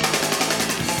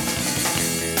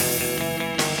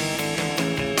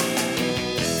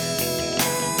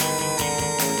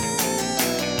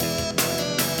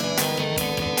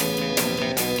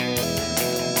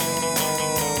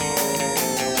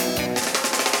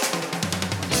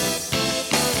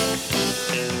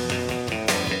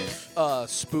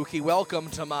spooky welcome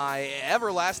to my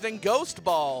everlasting ghost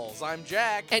balls. I'm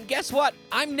Jack. And guess what?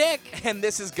 I'm Nick. And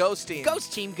this is Ghost Team.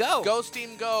 Ghost Team Go. Ghost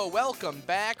Team Go. Welcome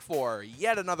back for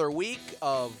yet another week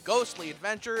of ghostly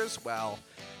adventures. Well,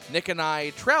 Nick and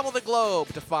I travel the globe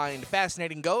to find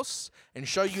fascinating ghosts and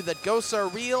show you that ghosts are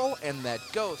real and that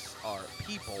ghosts are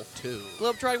people too.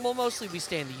 Globetrotting will mostly we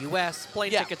stay in the U.S.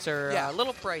 Plane tickets are a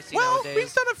little pricey nowadays.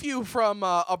 We've done a few from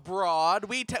abroad.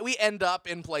 We end up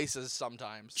in places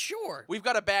sometimes. Sure. We've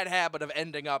got a bad habit of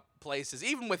ending up places,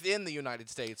 even within the United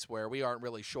States, where we aren't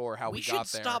really sure how we got there. We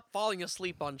should stop falling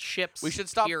asleep on ships. We should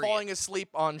stop falling asleep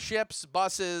on ships,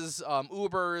 buses,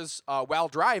 Ubers, while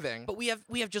driving. But we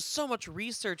have just so much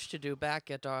research to do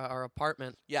back at our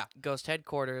apartment. Yeah. Ghost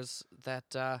headquarters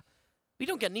that we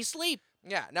don't get any sleep.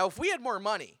 Yeah. Now, if we had more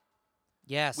money,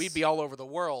 yes, we'd be all over the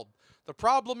world. The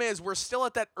problem is we're still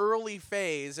at that early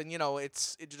phase, and,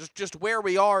 it's just where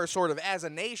we are sort of as a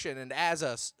nation and as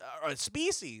a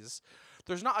species.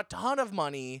 There's not a ton of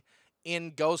money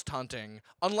in ghost hunting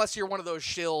unless you're one of those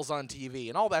shills on TV,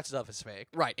 and all that stuff is fake.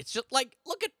 Right. It's just like,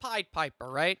 look at Pied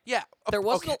Piper, right? Yeah. There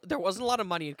wasn't a lot of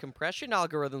money in compression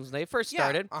algorithms when they first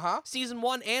started. Yeah. Uh-huh. Season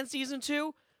 1 and Season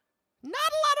 2, not a lot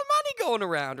of money going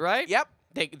around, right? Yep.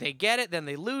 They get it, then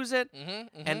they lose it,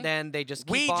 and then they just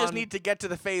keep on. We just need to get to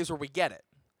the phase where we get it.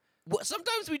 Well,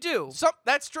 sometimes we do.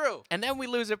 That's true. And then we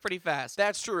lose it pretty fast.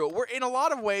 That's true. We're in a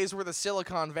lot of ways we're the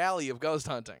Silicon Valley of ghost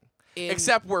hunting.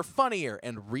 Except we're funnier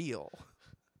and real.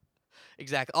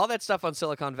 Exactly. All that stuff on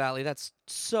Silicon Valley, that's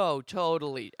so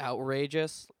totally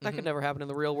outrageous. That could never happen in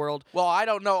the real world. Well, I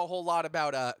don't know a whole lot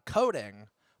about coding,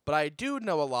 but I do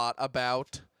know a lot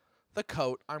about the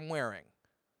coat I'm wearing.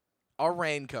 A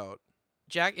raincoat.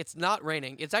 Jack, it's not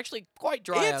raining. It's actually quite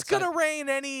dry outside. It's going to rain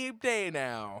any day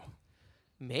now.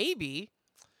 Maybe.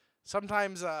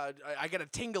 Sometimes I get a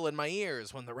tingle in my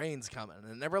ears when the rain's coming,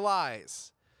 and it never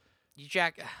lies.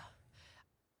 Jack,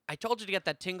 I told you to get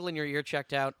that tingle in your ear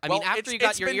checked out. I mean, after you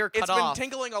got your ear cut off. It's been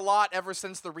tingling a lot ever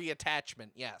since the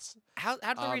reattachment, yes. How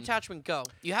did the reattachment go?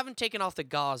 You haven't taken off the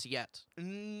gauze yet.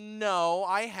 No,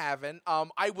 I haven't.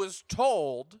 I was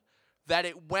told that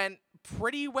it went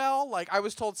pretty well. Like, I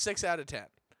was told 6 out of 10.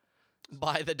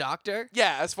 By the doctor?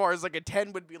 Yeah, as far as like a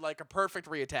 10 would be like a perfect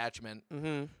reattachment.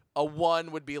 A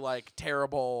 1 would be like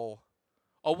terrible.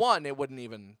 A 1, it wouldn't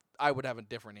even, I would have a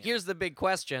different ear. Here's the big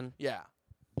question. Yeah.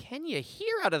 Can you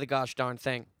hear out of the gosh darn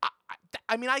thing?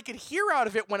 I mean, I could hear out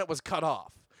of it when it was cut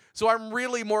off. So I'm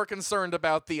really more concerned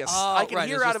about the. I can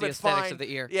hear out of it fine. Of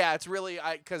the ear. Yeah, it's really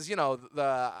because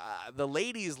the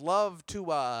ladies love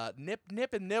to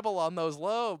nip and nibble on those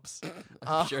lobes.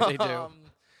 Sure they do.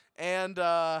 And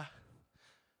I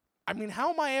mean,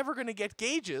 how am I ever going to get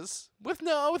gauges with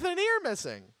an ear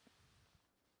missing?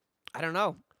 I don't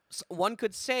know. One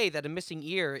could say that a missing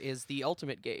ear is the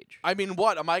ultimate gauge. I mean,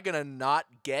 what am I going to not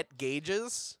get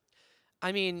gauges?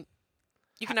 I mean,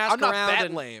 you can ask I'm not around that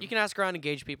and lame. You can ask around and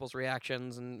gauge people's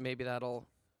reactions, and maybe that'll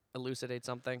elucidate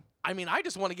something. I mean, I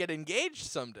just want to get engaged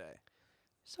someday.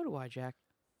 So do I, Jack.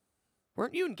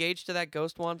 Weren't you engaged to that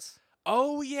ghost once?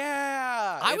 Oh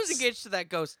yeah, I was engaged to that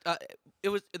ghost.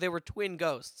 They were twin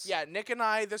ghosts. Yeah, Nick and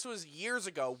I. This was years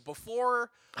ago. Before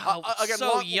again,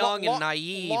 so young and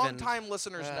naive. Long-time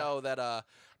listeners know that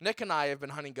Nick and I have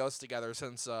been hunting ghosts together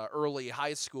since early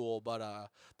high school. But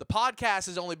the podcast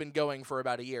has only been going for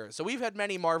about a year, so we've had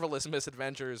many marvelous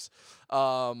misadventures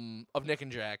of Nick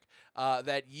and Jack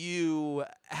that you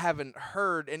haven't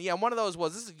heard. And yeah, one of those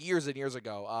was this is years and years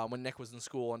ago when Nick was in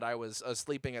school and I was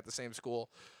sleeping at the same school.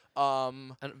 A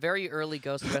very early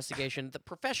ghost investigation. The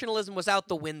professionalism was out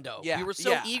the window. Yeah, we were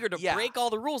so eager to break all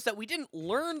the rules that we didn't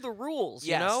learn the rules.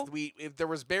 Yes, you know, there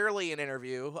was barely an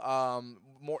interview.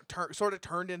 Sort of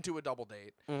turned into a double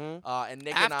date. And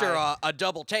Nick after and I, a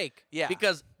double take. Yeah,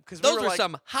 because we those were are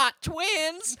some hot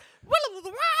twins.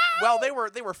 Well,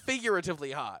 they were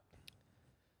figuratively hot.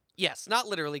 Yes, not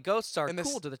literally. Ghosts are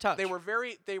cool to the touch. They were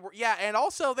and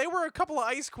also they were a couple of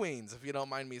ice queens, if you don't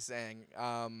mind me saying.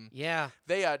 Yeah.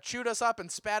 They chewed us up and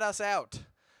spat us out.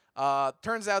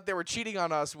 Turns out they were cheating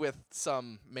on us with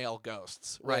some male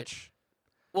ghosts. Right.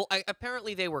 Well,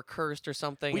 apparently they were cursed or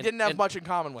something. We didn't have much in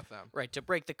common with them. Right. To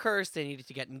break the curse, they needed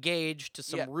to get engaged to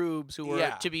some rubes who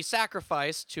were to be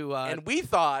sacrificed to. And we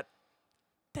thought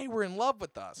they were in love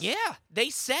with us. Yeah, they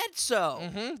said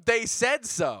so. They said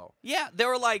so. Yeah, they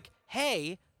were like,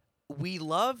 "Hey, we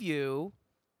love you,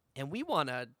 and we want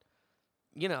to,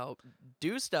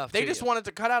 do stuff." They just wanted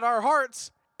to cut out our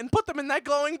hearts and put them in that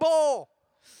glowing bowl.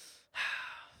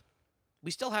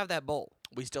 We still have that bowl.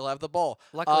 We still have the bowl.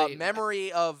 Luckily,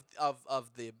 memory of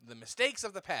the mistakes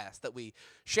of the past that we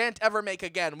shan't ever make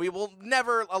again. We will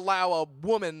never allow a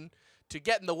woman to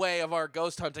get in the way of our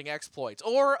ghost hunting exploits,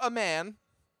 or a man,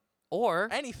 Or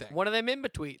anything, one of them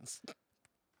in-betweens,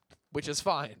 which is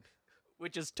fine.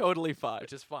 which is totally fine.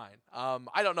 Which is fine.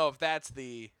 I don't know if that's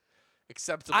the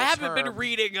acceptable I haven't been term.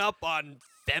 reading up on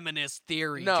feminist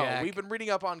theory, No, Jack. we've been reading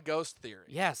up on ghost theory.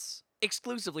 Yes,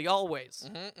 exclusively, always.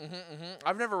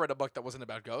 I've never read a book that wasn't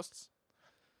about ghosts.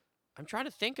 I'm trying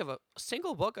to think of a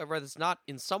single book I've read that's not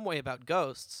in some way about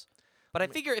ghosts. But I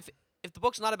figure if the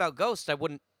book's not about ghosts, I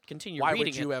wouldn't continue Why reading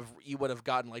would you it. have? You would have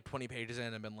gotten like 20 pages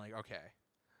in and been like, okay.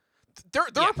 There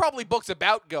Yeah. are probably books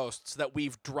about ghosts that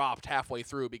we've dropped halfway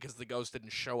through because the ghost didn't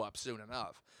show up soon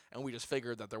enough, and we just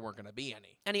figured that there weren't going to be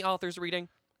any. Any authors reading?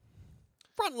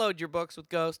 Front load your books with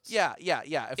ghosts. Yeah.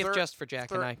 If there- just for if Jack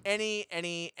there and are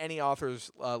I. any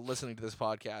authors listening to this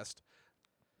podcast,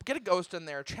 get a ghost in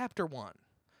there. Chapter 1.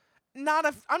 Not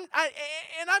a. I'm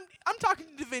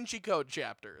talking Da Vinci Code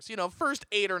chapters. First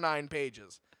 8 or 9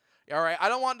 pages. All right. I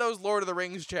don't want those Lord of the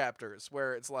Rings chapters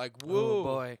where it's like, whoa, Oh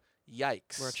boy,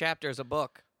 yikes. where a chapter is a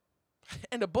book.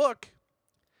 And a book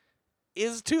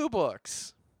is 2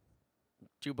 books.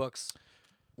 2 books.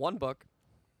 1 book.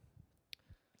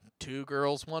 2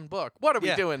 girls, 1 book. What are we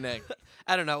Yeah. doing, Nick?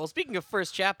 I don't know. Well, speaking of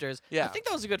first chapters, Yeah. I think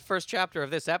that was a good first chapter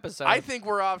of this episode. I think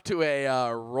we're off to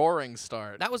a roaring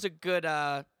start. that was a good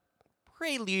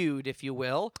prelude, if you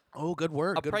will. Oh, good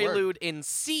word. A prelude in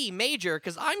C major,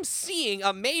 because I'm seeing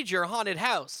a major haunted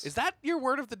house. Is that your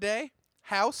word of the day?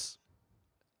 House?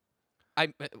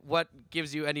 What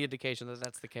gives you any indication that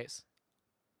that's the case?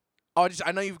 Oh,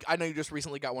 I know you just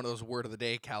recently got one of those word of the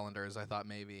day calendars. I thought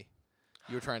maybe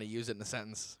you were trying to use it in a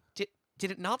sentence. Did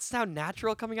it not sound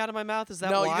natural coming out of my mouth? Is that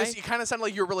No, why? you kind of sounded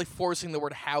like you were really forcing the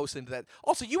word house into that.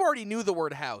 Also, you already knew the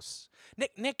word house.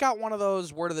 Nick got one of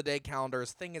those word of the day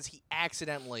calendars. Thing is, he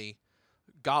accidentally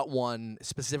got one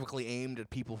specifically aimed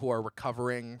at people who are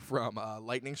recovering from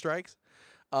lightning strikes.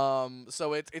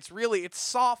 So it's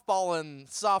softballing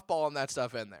that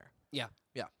stuff in there.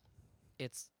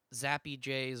 It's Zappy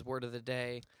J's word of the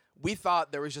day. We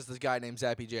thought there was just this guy named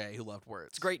Zappy J who loved words.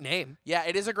 It's a great name. Yeah,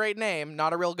 it is a great name.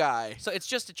 Not a real guy. So it's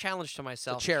just a challenge to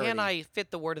myself. charity. Can I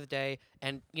fit the word of the day?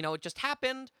 And, it just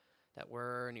happened that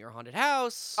we're near a haunted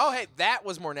house. Oh, hey, that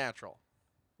was more natural.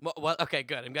 Well, okay,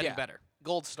 good. I'm getting Yeah. better.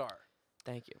 Gold star.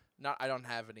 Thank you. I don't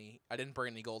have any. I didn't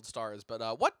bring any gold stars.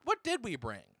 But what did we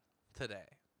bring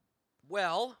today?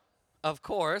 Well, of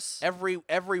course. Every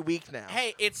week now.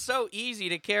 Hey, it's so easy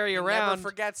to carry he around. never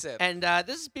forgets it. And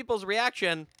this is people's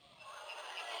reaction.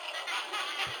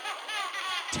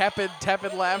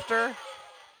 Tepid laughter.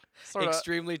 Sorta.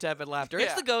 Extremely tepid laughter.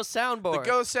 It's Yeah. the Ghost soundboard. The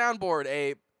Ghost soundboard,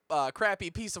 a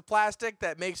crappy piece of plastic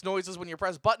that makes noises when you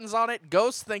press buttons on it.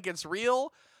 Ghosts think it's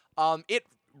real. It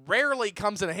rarely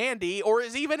comes in handy or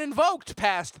is even invoked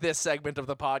past this segment of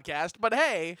the podcast. But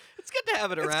hey, It's good to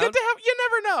have it it's around. good to have. You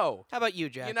never know. How about you,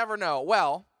 Jack? You never know.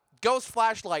 Well, Ghost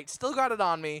flashlight still got it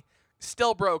on me.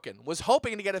 Still broken. Was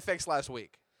hoping to get it fixed last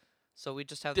week. So we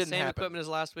just have the Didn't same happen. equipment as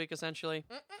last week, essentially?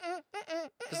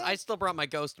 Because I still brought my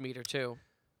ghost meter, too.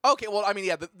 Okay, well, I mean,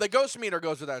 yeah, the ghost meter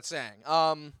goes without saying.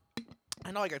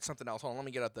 I know I got something else. Hold on, let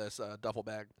me get out this duffel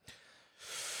bag.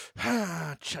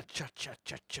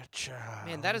 Cha-cha-cha-cha-cha-cha.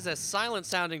 Man, that is a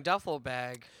silent-sounding duffel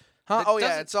bag. Huh? That Oh, yeah,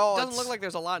 doesn't- it's all... doesn't look like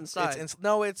there's a lot inside. It's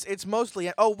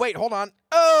mostly... Oh, wait, hold on.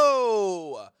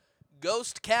 Oh!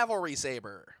 Ghost cavalry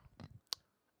saber.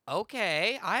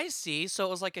 Okay, I see. So it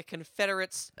was like a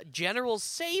Confederate general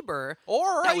saber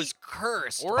Or that a, was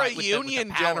cursed. or by- a with the Union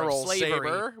power of general slavery.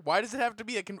 saber. Why does it have to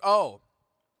be a... Oh.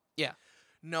 Yeah.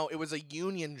 No, it was a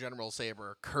Union general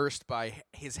saber cursed by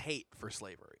his hate for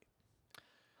slavery.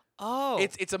 Oh.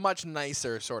 It's a much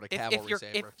nicer sort of cavalry if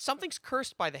saber. something's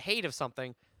cursed by the hate of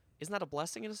something, isn't that a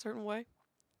blessing in a certain way?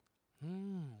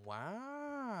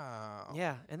 Wow.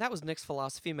 Yeah, and that was Nick's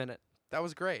Philosophy Minute. That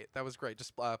was great.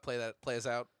 Just play us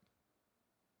out.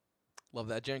 Love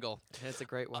that jingle. It's a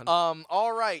great one.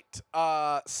 All right.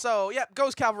 So yeah,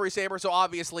 Ghost Cavalry Saber. So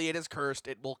obviously it is cursed.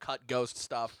 It will cut ghost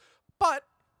stuff. But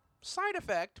side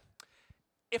effect,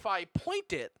 if I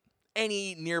point it,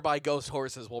 any nearby ghost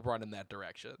horses will run in that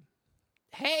direction.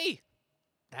 Hey,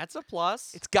 that's a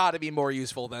plus. It's got to be more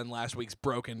useful than last week's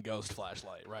broken ghost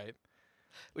flashlight, right?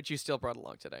 Which you still brought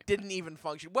along today. Didn't even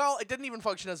function. Well, it didn't even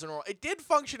function as a normal. It did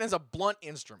function as a blunt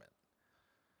instrument.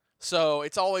 So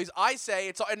it's always,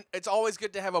 it's always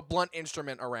good to have a blunt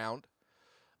instrument around.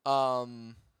 I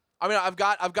mean, I've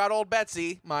got old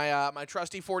Betsy, my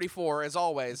trusty 44, as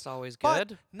always. It's always But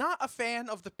good. not a fan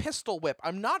of the pistol whip.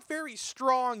 I'm not very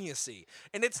strong, you see,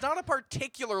 and it's not a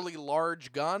particularly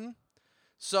large gun.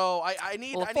 So I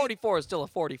need. Well, a 44 is still a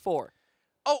 44.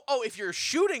 Oh, if you're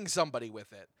shooting somebody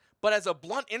with it, but as a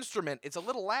blunt instrument, it's a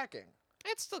little lacking.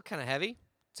 It's still kind of heavy.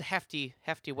 It's a hefty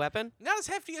weapon. Not as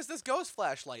hefty as this ghost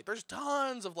flashlight. There's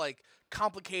tons of like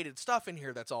complicated stuff in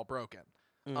here that's all broken.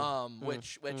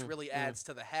 Which really adds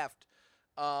to the heft.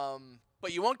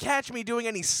 But you won't catch me doing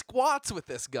any squats with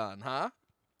this gun, huh?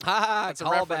 That's a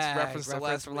reference to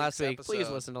from last week's week. Please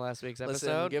episode. listen to last week's Listen,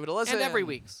 episode. give it a listen. And every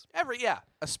week's.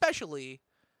 Especially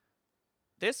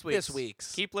This week's. this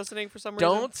week's. Keep listening for some reason.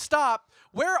 Don't stop.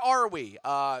 Where are we?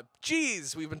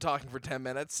 Geez, we've been talking for 10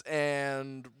 minutes,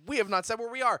 and we have not said where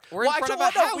we are. We're in front of a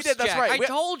house, we did. That's Jack. right. I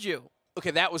told you.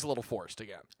 Okay, that was a little forced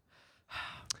again.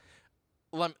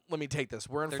 Let me take this.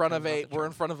 We're in Third front of time's a not the we're in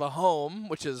charm. front of a home,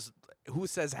 which is who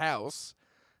says house?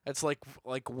 It's like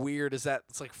weird. Is that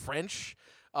it's like French?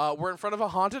 We're in front of a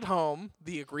haunted home,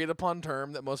 the agreed upon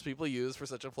term that most people use for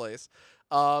such a place.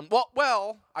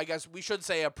 Well, I guess we should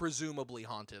say a presumably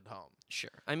haunted home. Sure.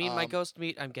 I mean, my ghost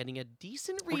meat, I'm getting a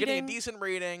decent reading. We're getting a decent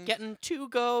reading. Getting 2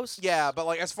 ghosts. Yeah, but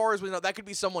like as far as we know, that could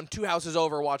be someone 2 houses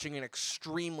over watching an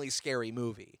extremely scary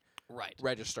movie. Right.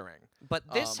 Registering. But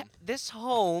this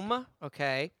home,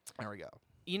 okay. There we go.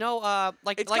 You know,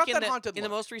 like It's got in that haunted the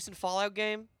look. most recent Fallout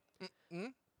game. Mm-hmm.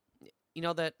 You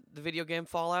know the video game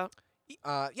Fallout.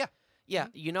 Yeah. Yeah.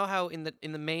 You know how in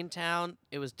the main town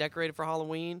it was decorated for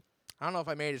Halloween. I don't know if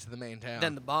I made it to the main town.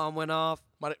 Then the bomb went off.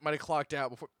 Might have clocked out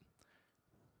before.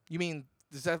 You mean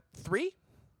is that 3?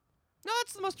 No,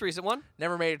 that's the most recent one.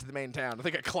 Never made it to the main town. I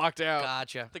think I clocked out.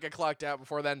 Gotcha. I think I clocked out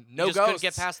before then. No just ghosts. couldn't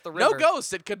get past the No river.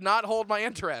 ghosts. It could not hold my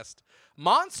interest.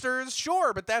 Monsters,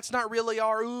 sure, but that's not really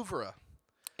our oeuvre.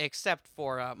 Except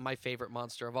for my favorite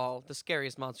monster of all, the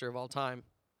scariest monster of all time,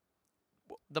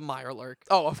 the Mirelurk.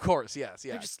 Oh, of course, yes,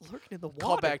 They're yeah. just lurking in the water.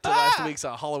 Call back to last week's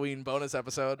Halloween bonus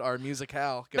episode, our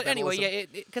musicale. Give But that a anyway, listen.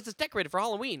 yeah, because it's decorated for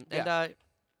Halloween, and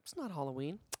it's not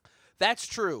Halloween. That's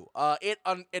true.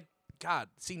 God,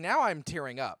 see now I'm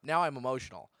tearing up. Now I'm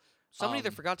emotional. Somebody either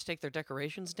forgot to take their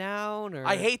decorations down, or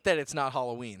I hate that it's not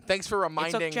Halloween. Thanks for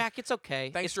reminding. Jack, it's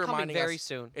okay. Thanks it's for coming reminding very us.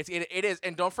 soon. It is,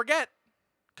 and don't forget,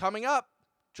 coming up,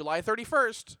 July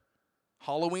 31st,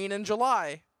 Halloween in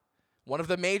July, one of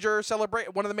the major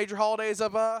holidays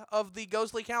of the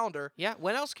ghostly calendar. Yeah.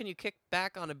 When else can you kick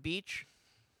back on a beach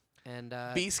and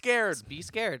Be scared be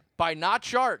scared by not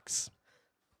sharks.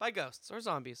 by ghosts or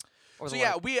zombies? Or So the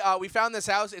yeah, like. we found this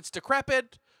house. It's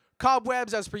decrepit,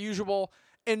 cobwebs as per usual,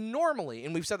 and normally,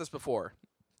 and we've said this before,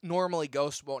 normally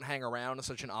ghosts won't hang around in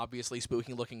such an obviously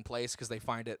spooky looking place because they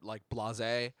find it like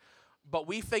blasé. But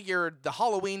we figured the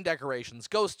Halloween decorations,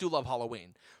 ghosts do love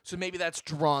Halloween, so maybe that's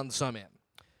drawn some in.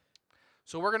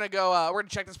 So we're gonna go. We're gonna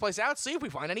check this place out, see if we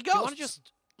find any Do you ghosts. want to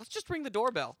let's just ring the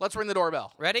doorbell? Let's ring the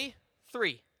doorbell. Ready?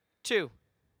 3, 2,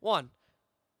 1.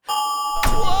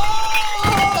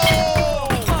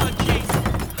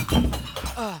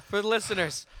 For the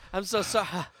listeners, I'm so sorry.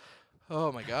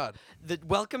 Oh my God. The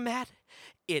welcome mat,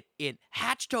 it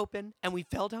hatched open, and we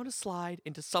fell down a slide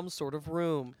into some sort of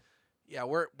room. Yeah,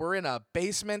 we're in a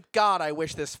basement. God, I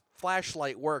wish this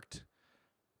flashlight worked.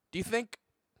 Do you think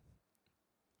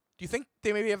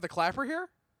they maybe have the clapper here?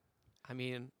 I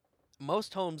mean,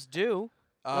 most homes do.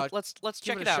 Let's give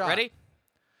check it it a out. shot. Ready?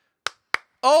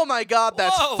 Oh my God,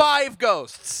 that's Whoa! 5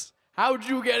 ghosts. How'd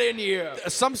you get in here?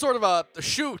 Some sort of a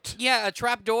chute. Yeah, a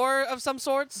trap door of some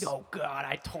sorts. Oh God,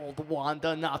 I told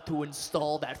Wanda not to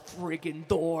install that friggin'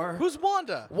 door. Who's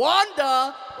Wanda?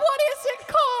 Wanda? What is it,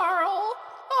 Carl?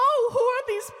 Oh, who are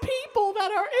these people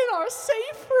that are in our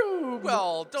safe room?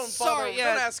 Well, don't Sorry,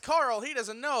 don't ask Carl. He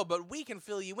doesn't know, but we can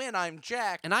fill you in. I'm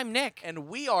Jack, And I'm Nick. and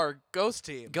we are Ghost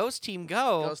Team. Ghost Team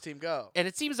Go. Ghost Team Go. And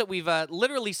it seems that we've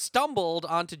literally stumbled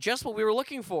onto just what we were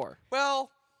looking for.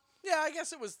 Well, yeah, I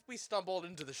guess it was. We stumbled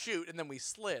into the chute and then we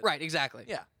slid. Right, exactly.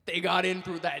 Yeah. they got in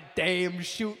through that damn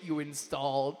chute you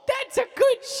installed. That's a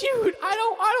good chute. I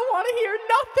don't want to hear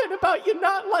nothing about you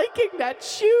not liking that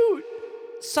chute.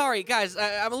 Sorry, guys,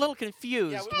 I'm a little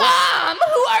confused. Yeah, Mom,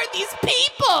 who are these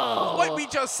people? What we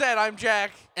just said. I'm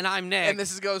Jack, And I'm Nick. and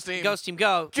this is Ghost Team. Ghost Team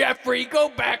Go. Jeffrey, go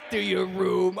back to your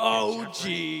room. Oh,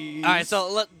 jeez. All right,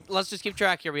 so let's just keep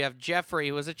track here. We have Jeffrey,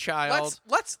 who was a child.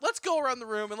 Let's go around the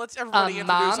room and let's everybody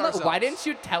introduce ourselves. why didn't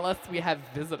you tell us we have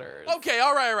visitors? Okay,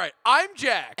 all right. I'm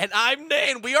Jack, And I'm Nick.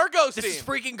 and we are Ghost This Team. is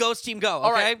freaking Ghost Team Go, okay?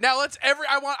 All right, now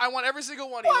I want every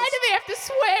single one of you. Why do they have to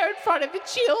swear in front of the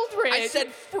children? I said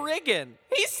friggin'.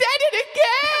 He said it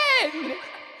again.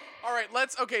 All right,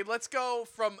 let's go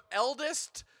from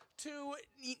eldest to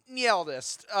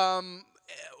eldest.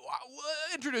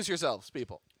 Introduce yourselves,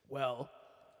 people. Well,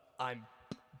 I'm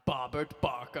Bobbert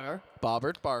Barker,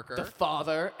 Bobbert Barker. the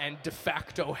father and de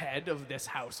facto head of this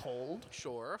household.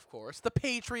 Sure, of course. The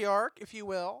patriarch, if you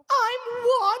will. I'm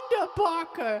Wanda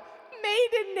Barker,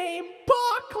 maiden name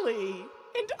Barkley.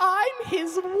 and I'm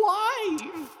his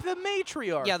wife. The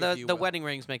matriarch. Yeah, if you the will. wedding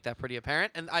rings make that pretty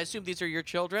apparent. And I assume these are your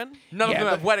children? None of Yeah, them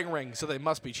but- have wedding rings, so they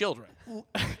must be children.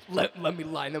 Let me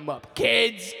line them up.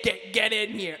 Kids, get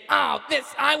in here. Oh,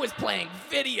 I was playing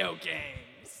video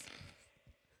games.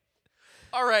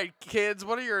 All right, kids,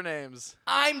 what are your names?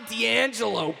 I'm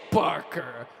D'Angelo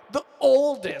Barker, the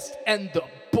oldest and the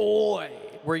boy.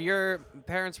 Were your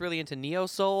parents really into Neo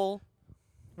Soul?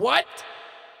 What?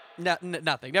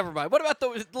 Nothing. Never mind. What about the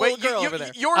little girl over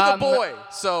there? You're the boy,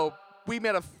 so we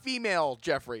met a female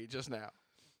Jeffrey just now.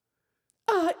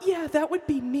 Yeah, that would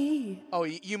be me. Oh,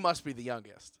 you must be the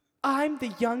youngest. I'm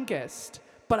the youngest,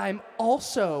 but I'm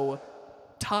also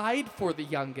tied for the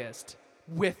youngest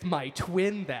with my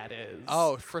twin, that is.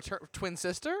 Oh, twin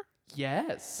sister?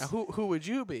 Yes. Now, who would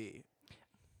you be?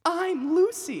 I'm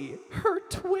Lucy, her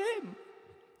twin.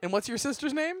 And what's your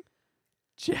sister's name?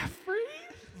 Jeffrey?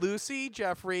 Lucy,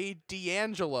 Jeffrey,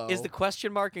 D'Angelo. Is the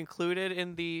question mark included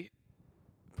in the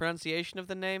pronunciation of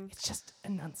the name? It's just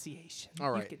enunciation. All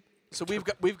You right. could- So we've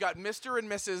got Mr. and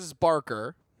Mrs.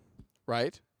 Barker,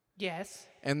 right? Yes.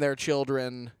 And their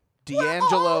children, all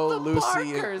D'Angelo, the Lucy,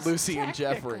 Barkers, and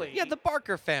Jeffrey. technically. Yeah, the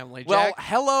Barker family, Well, Jack.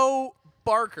 hello,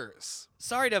 Barkers.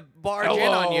 Sorry to barge in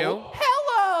on you.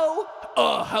 Hello.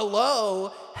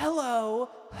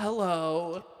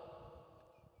 Hello.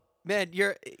 Man,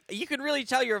 you can really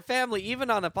tell you're a family even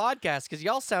on a podcast because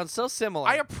y'all sound so similar.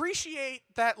 I appreciate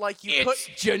that, like, you It's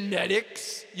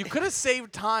genetics. could have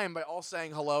saved time by all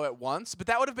saying hello at once, but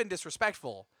that would have been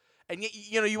disrespectful. And yet,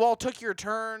 you all took your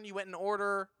turn. You went in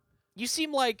order. You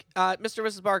seem like Mr. and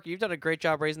Mrs. Barker. You've done a great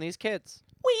job raising these kids.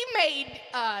 We made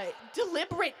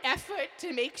deliberate effort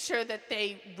to make sure that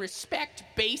they respect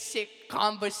basic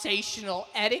conversational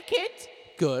etiquette.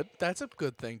 Good. That's a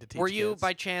good thing to teach. Were you kids.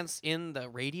 by chance in the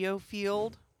radio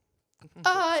field?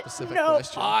 Specific No.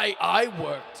 question. I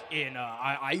worked in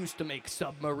I used to make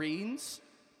submarines.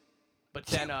 But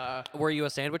then Were you a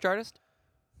sandwich artist?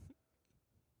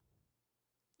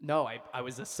 no, I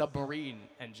was a submarine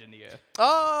engineer.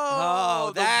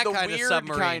 Oh, that the kind of weird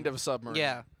submarine. kind of submarine.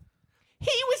 Yeah.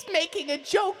 He was making a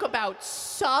joke about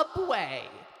Subway.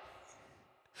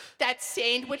 That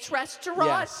sandwich restaurant.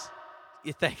 Yes.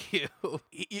 Thank you.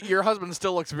 Your husband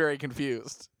still looks very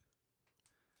confused.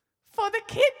 For the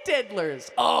kid diddlers.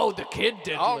 Oh, the kid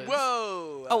diddlers. Oh,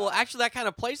 whoa. Oh, well, actually, that kind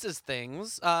of places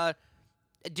things.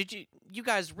 Did you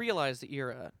guys realize that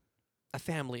you're a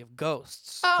family of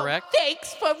ghosts, Oh, correct?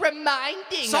 thanks for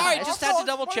reminding Sorry, us. just had to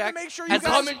double wanted check. make sure You you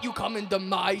guys. you come into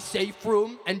my safe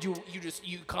room and you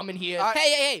come in here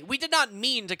Hey, we did not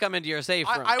mean to come into your safe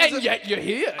room. I was and yet you're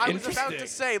here. I was about to Interesting.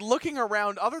 say, looking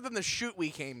around, other than the chute we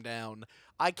came down,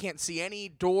 I can't see any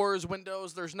doors,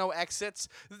 windows. There's no exits.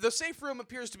 The safe room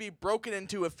appears to be broken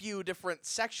into a few different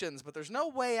sections, but there's no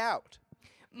way out.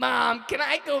 Mom, can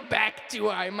I go back to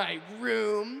my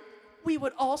room? We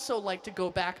would also like to go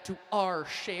back to our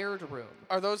shared room.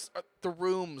 Are those the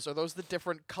rooms? Are those the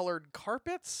different colored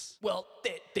carpets? Well,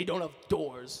 they don't have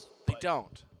doors. They but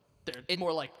don't. They're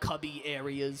more like cubby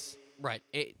areas. Right.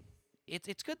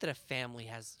 It's good that a family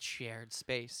has shared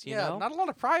space, you Yeah, know? not a lot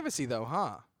of privacy though,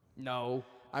 huh? No.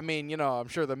 I mean, I'm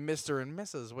sure the Mr. and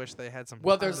Mrs. wish they had some.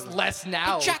 Well, there's privacy. less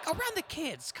now. Jack, around the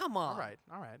kids, come on.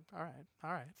 All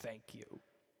right. Thank you.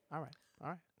 All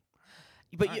right.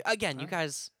 But All right, again, you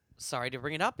guys, sorry to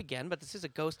bring it up again, but this is a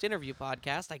ghost interview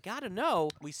podcast. I gotta know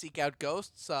We seek out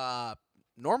ghosts.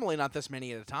 Normally not this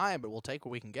many at a time, but we'll take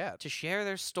what we can get. to share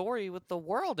their story with the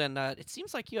world, and it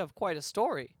seems like you have quite a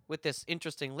story with this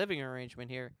interesting living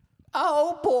arrangement here.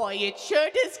 Oh boy, it sure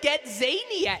does get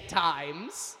zany at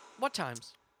times. What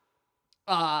times?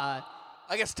 I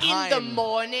guess time. In the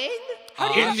morning,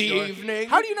 In the Sure. evening.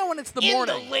 How do you know when it's the in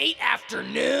morning? the late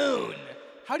afternoon.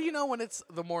 How do you know when it's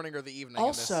the morning or the evening?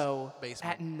 Also, in this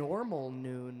basement? at normal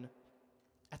noon,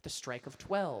 at the strike of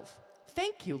 12.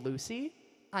 Thank you, Lucy.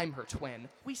 I'm her twin.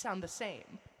 We sound the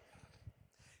same.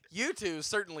 You two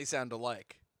certainly sound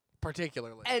alike,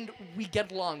 particularly. And we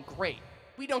get along great.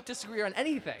 We don't disagree on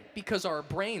anything because our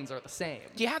brains are the same.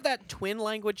 Do you have that twin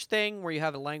language thing where you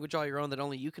have a language all your own that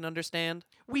only you can understand?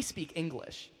 We speak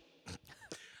English.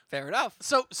 Fair enough.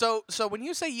 So when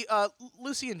you say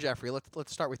Lucy and Jeffrey,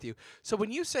 let's start with you. So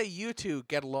when you say you two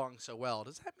get along so well,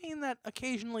 does that mean that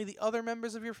occasionally the other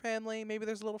members of your family, maybe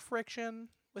there's a little friction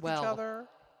with each Well, other?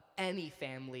 Any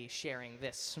family sharing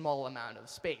this small amount of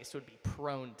space would be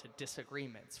prone to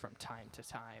disagreements from time to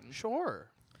time. Sure.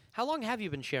 How long have you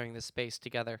been sharing this space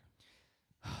together?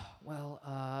 Well,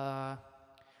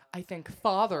 I think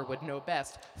Father would know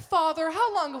best. Father,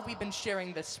 how long have we been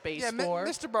sharing this space Yeah, for?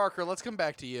 Mr. Barker, let's come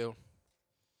back to you.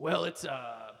 Well, it's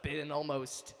been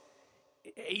almost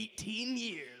 18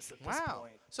 years at this Wow.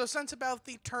 point. So since about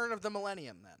the turn of the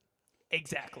millennium, then.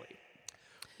 Exactly.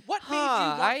 What made you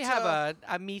want I to...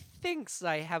 have methinks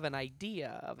I have an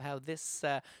idea of how this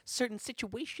certain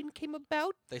situation came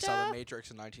about. They saw The Matrix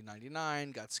in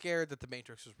 1999, got scared that The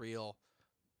Matrix was real,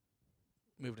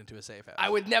 moved into a safe house. I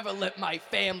would never let my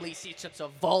family see such a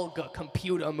vulgar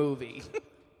computer movie.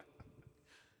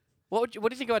 What do you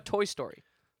think about Toy Story?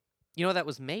 You know that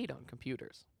was made on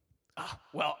computers.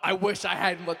 Well, I wish I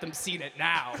hadn't let them seen it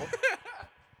now.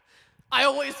 I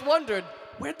always wondered,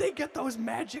 where'd they get those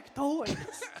magic toys?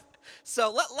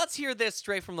 So let's hear this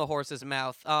straight from the horse's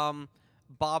mouth.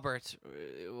 Bobbert,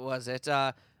 was it?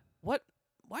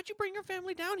 Why'd you bring your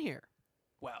family down here?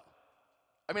 Well,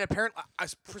 I mean, apparently,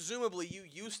 presumably you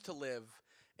used to live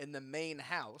in the main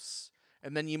house,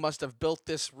 and then you must have built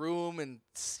this room and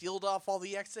sealed off all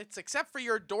the exits, except for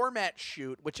your doormat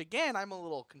chute, which, again, I'm a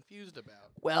little confused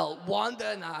about. well, Wanda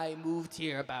and I moved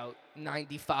here about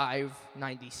 95,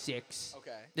 96.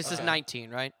 Okay. This is 19,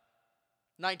 right?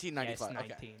 1995. Yes, Okay.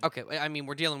 19. Okay, I mean,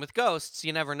 we're dealing with ghosts.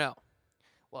 You never know.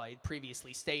 Well, I had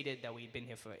previously stated that we'd been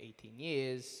here for 18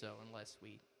 years, so unless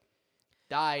we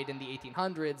died in the 1800s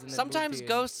and then moved Sometimes here-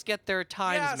 ghosts get their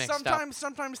times mixed up.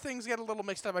 sometimes things get a little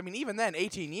mixed up. I mean, even then,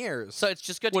 18 years So it's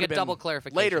just good to would have get been double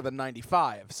clarification. later than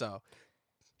 95. So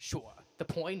Sure. The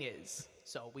point is,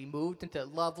 so we moved into a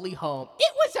lovely home.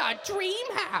 It was our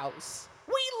dream house.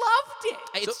 We loved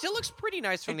it. It still looks pretty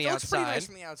nice from it the looks outside. pretty nice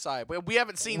from the outside. We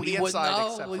haven't seen we the wouldn't inside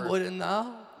know. except We for wouldn't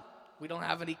know. We don't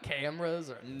have any cameras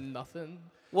or nothing.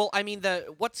 Well, I mean,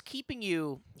 what's keeping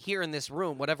you here in this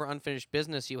room, whatever unfinished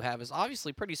business you have, is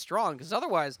obviously pretty strong. Because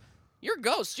otherwise, you're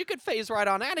ghosts. You could phase right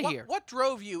on out of here. What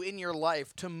drove you in your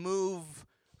life to move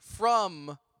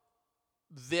from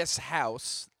this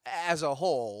house as a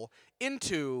whole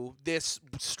into this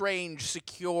strange,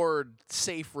 secured,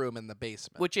 safe room in the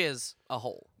basement? Which is a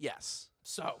hole. Yes.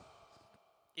 So,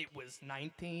 it was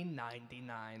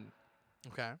 1999,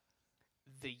 Okay.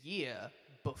 the year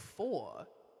before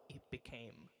it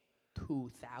became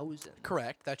 2000.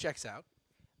 Correct. That checks out.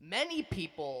 Many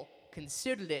people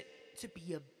considered it to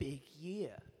be a big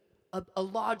year, a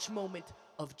large moment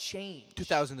of change.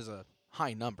 2000 is a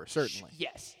high number, certainly.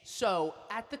 Yes. So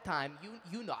at the time,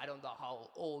 you know, I don't know how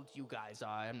old you guys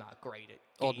are. I'm not great at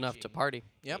Old enough to gauging. party.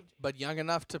 Yep. But young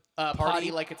enough to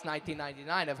Party like it's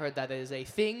 1999. I've heard that is a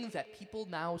thing that people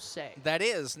now say. That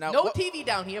is. Now, No what- TV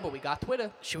down here, but we got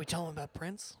Twitter. Should we tell them about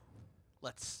Prince?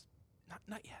 let's.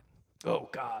 Not yet. Oh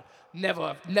God,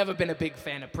 never been a big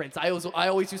fan of Prince. I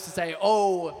always used to say,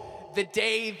 oh, the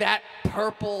day that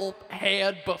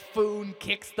purple-haired buffoon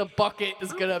kicks the bucket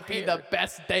is gonna be the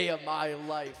best day of my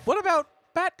life. What about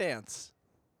Bat Dance?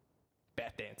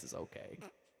 Bat Dance is okay.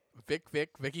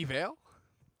 Vicky Vale?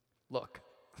 Look,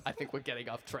 I think we're getting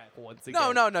off track once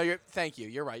again. No. Thank you.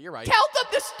 You're right. Tell them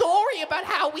the story about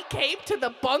how we came to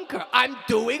the bunker. I'm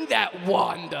doing that,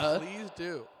 Wanda. Please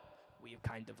do. We have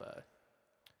kind of a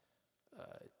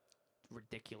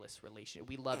ridiculous relationship.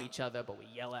 We love each other, but we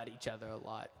yell at each other a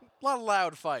lot. A lot of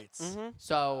loud fights.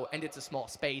 So, and it's a small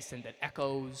space, and it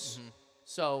echoes.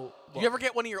 So, You ever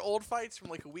get one of your old fights from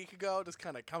like a week ago, just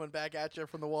kind of coming back at you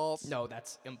from the walls? no,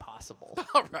 that's impossible.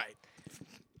 All right.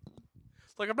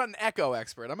 Look, I'm not an echo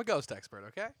expert. I'm a ghost expert.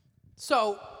 Okay.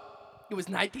 So, it was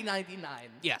 1999.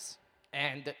 Yes.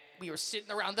 And we were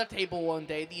sitting around the table one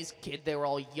day. These kids, they were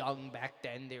all young back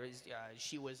then.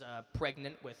 She was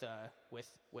pregnant with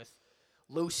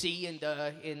Lucy and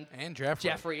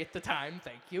Jeffrey at the time.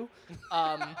 Thank you.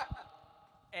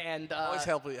 And Always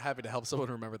happy to help someone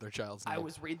remember their child's name. I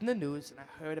was reading the news and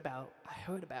I heard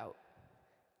about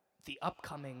the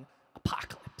upcoming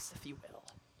apocalypse, if you will.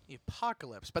 The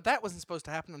apocalypse, but that wasn't supposed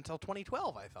to happen until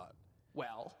 2012. I thought.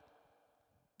 Well,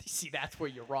 see, that's where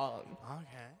you're wrong. Okay.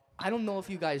 I don't know if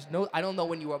you guys know. I don't know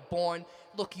when you were born.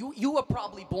 Look, you were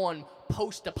probably born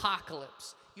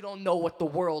post-apocalypse. You don't know what the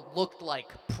world looked like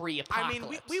pre-apocalypse. I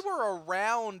mean, we were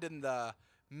around in the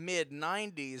mid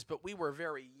 90s, but we were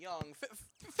very young.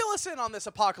 Fill us in on this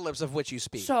apocalypse of which you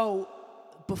speak. So,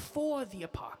 before the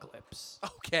apocalypse,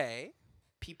 Okay.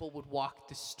 people would walk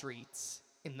the streets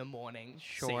in the morning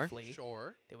Sure. safely.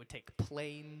 Sure. They would take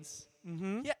planes,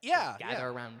 Yeah. gather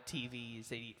around TVs,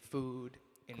 they'd eat food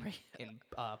in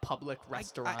public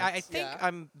restaurants. I think Yeah.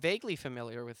 I'm vaguely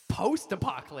familiar with.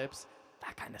 Post-apocalypse,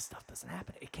 that kind of stuff doesn't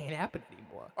happen. It can't happen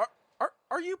anymore.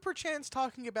 Are you perchance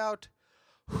talking about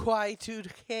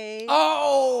Y2K?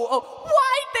 Oh,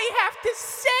 why'd they have to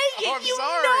say it? Oh, I'm you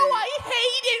sorry. know I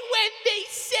hate it when they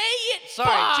say it.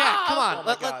 Sorry, Jack. Come Bob. on. Oh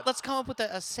my God. Let's come up with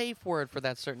a safe word for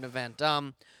that certain event.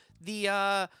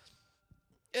 The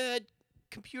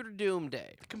Computer Doom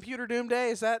Day. Computer Doom Day,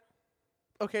 is that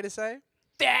okay to say?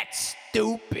 That's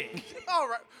stupid. All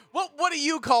right. What do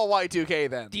you call Y2K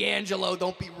then? D'Angelo,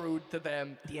 don't be rude to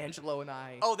them. D'Angelo and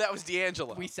I. Oh, that was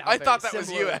D'Angelo. We sound I very thought that was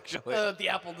similar. you, actually. The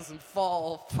apple doesn't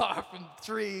fall far from the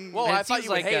tree. Whoa, Man, I it thought seems you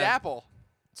would like hate a- Apple.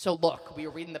 So look, we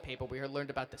were reading the paper. We learned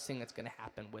about this thing that's going to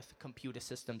happen with computer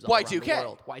systems all around the Y2K.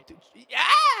 world. Y2K.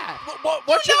 Yeah. What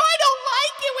No, should I don't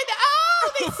like it.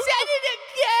 Oh, they said it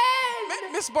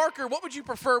again. Miss Barker, what would you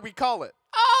prefer we call it?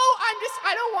 Oh,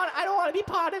 I don't want to be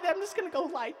part of it. I'm just going to go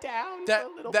lie down for a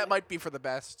little That bit. might be for the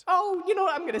best. Oh, you know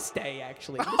what? I'm going to stay,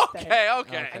 actually. I'm gonna stay.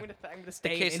 Okay. I'm going to stay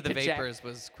The case and of the interject. vapors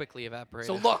was quickly evaporated.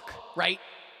 So look, right?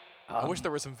 I wish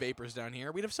there were some vapors down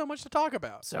here. We'd have so much to talk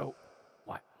about. So,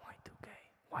 Y2K.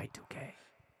 Y2K.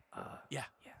 Yeah.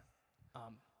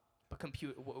 But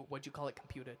what'd you call it?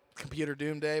 Computer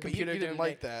Doomsday, but you Computer didn't Doom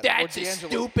like Day. that. That's Or D'Angelo.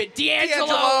 stupid. D'Angelo.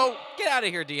 D'Angelo! Get out of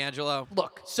here, D'Angelo.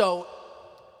 Look, so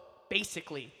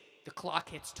basically, the clock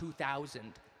hits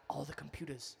 2000. All the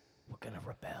computers were gonna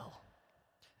rebel.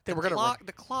 They were gonna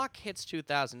The clock hits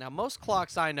 2000. Now, most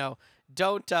clocks I know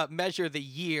don't measure the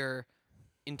year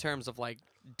in terms of like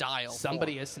dial.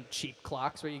 Somebody form. has some cheap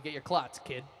clocks where you get your clocks,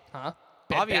 kid. Huh?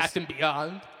 Bed Obvious- Bath and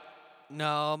Beyond.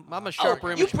 No, I'm a Oh, sharper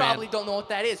you image probably man. don't know what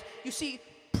that is. You see,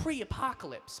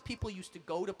 pre-apocalypse, people used to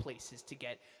go to places to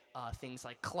get things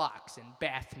like clocks and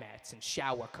bath mats and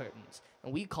shower curtains,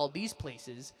 and we called these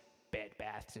places Bed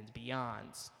Baths and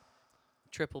Beyonds.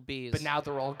 Triple B's. But now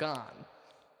they're all gone.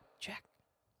 Jack,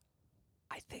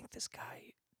 I think this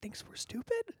guy thinks we're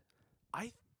stupid.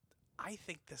 I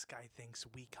think this guy thinks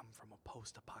we come from a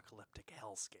post-apocalyptic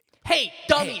hellscape. Hey,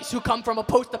 dummies who come from a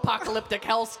post-apocalyptic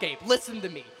hellscape, listen to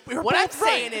me. We were What I'm both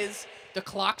saying right. is, the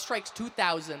clock strikes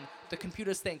 2000. The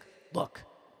computers think, look,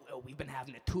 we've been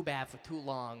having it too bad for too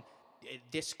long.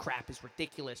 This crap is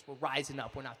ridiculous. We're rising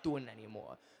up. We're not doing it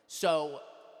anymore. So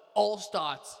all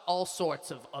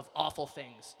sorts of awful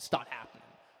things start happening.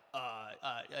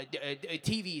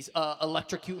 TVs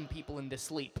electrocuting people in their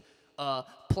sleep.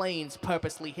 Planes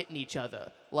purposely hitting each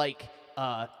other, like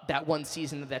that one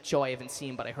season of that show I haven't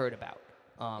seen but I heard about.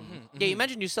 Yeah, you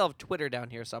mentioned you still have Twitter down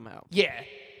here somehow. Yeah,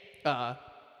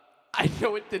 I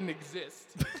know it didn't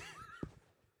exist.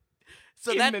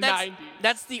 So In the that's 90s.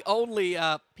 that's the only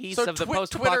piece So of the Twitter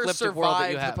post-apocalyptic world that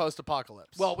you survived have. the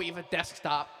post-apocalypse. Well, we have a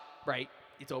desktop, right?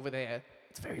 It's over there.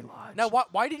 It's very large. now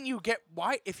why didn't you get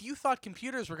if you thought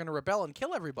computers were going to rebel and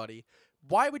kill everybody,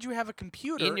 why would you have a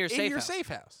computer In your safe house. safe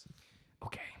house?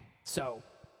 Okay, so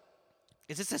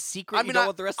Is this a secret I you mean, don't I-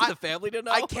 want the rest of the family to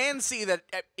know? I can see that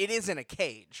it is in a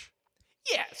cage.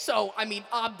 yeah, so I mean,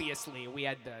 obviously we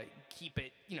had to keep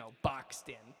it, boxed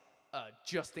in,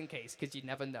 just in case, because you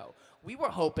never know. We were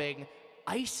hoping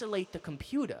isolate the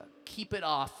computer, keep it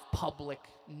off public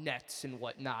nets and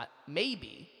whatnot.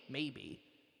 Maybe,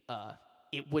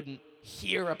 it wouldn't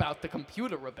hear about the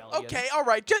computer rebellion. Okay, all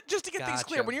right. Just to get things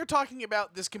clear, Gotcha. when you're talking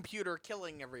about this computer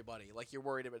killing everybody, like you're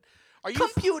worried about,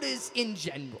 Computers in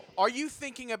general. are you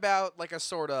thinking about like a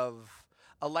sort of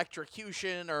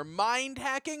electrocution or mind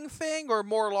hacking thing, or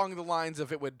more along the lines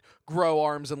of it would grow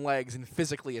arms and legs and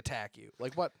physically attack you?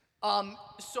 Like what?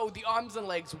 So the arms and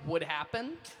legs would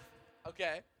happen,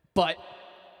 Okay. but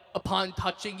upon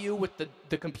touching you with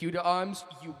the computer arms,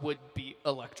 you would be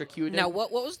electrocuted. Now,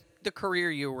 what was the career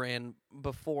you were in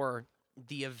before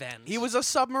the event? He was a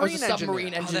submarine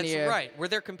submarine engineer. Oh, engineer. that's right. Were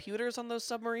there computers on those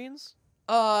submarines?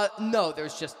 No,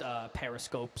 there's just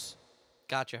periscopes.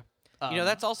 Gotcha.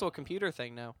 That's also a computer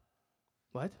thing now.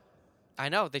 What? I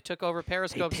know. They took over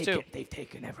periscopes too. They've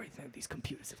taken everything. These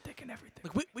computers have taken everything.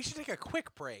 Like we should take a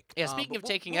quick break. Yeah, speaking but of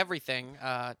taking everything,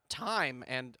 time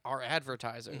and our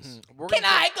advertisers. we're Can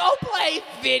gonna I go play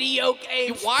video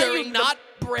games? Why are you during the not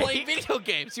break? playing video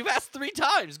games? You've asked 3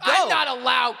 times. Go. I'm not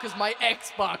allowed because my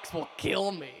Xbox will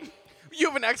kill me. You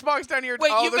have an Xbox down here?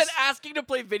 Wait, Oh, you've been this- asking to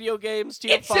play video games to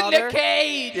your It's in father? the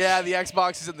cage. Yeah, the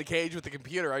Xbox is in the cage with the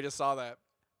computer. I just saw that.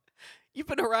 You've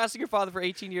been harassing your father for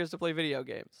 18 years to play video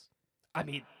games. I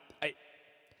mean,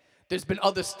 there's been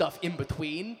other stuff in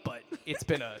between, but it's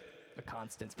been a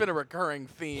constant. It's been a recurring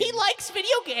theme. He likes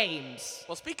video games.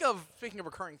 Well, speaking of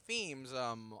recurring themes,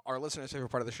 our listeners' favorite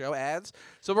part of the show, ads.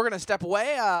 So we're gonna step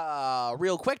away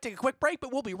real quick, take a quick break,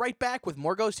 but we'll be right back with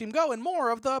more Ghost Team Go and more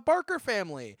of the Barker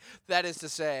family. That is to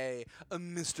say,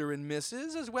 Mr. and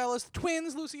Mrs., as well as the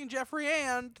twins, Lucy and Jeffrey,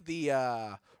 and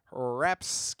the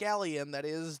rapscallion that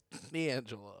is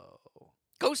D'Angelo.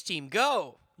 Ghost Team,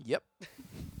 go! Yep.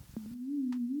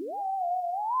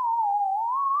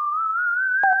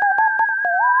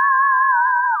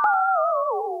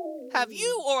 Have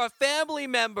you or a family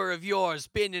member of yours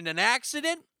been in an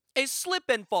accident? A slip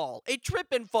and fall, a trip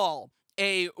and fall,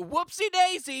 a whoopsie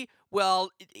daisy?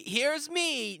 Well, here's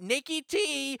me, Nikki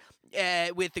T,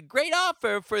 with a great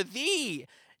offer for thee.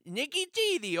 Nicky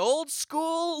T, the old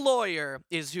school lawyer,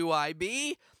 is who I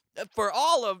be for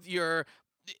all of your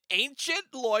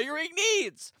ancient lawyering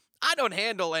needs. I don't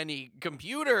handle any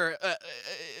computer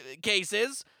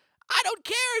cases. I don't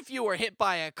care if you were hit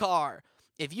by a car.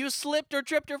 If you slipped or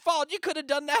tripped or fall, you could have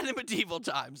done that in medieval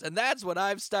times, and that's what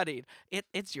I've studied.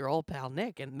 It's your old pal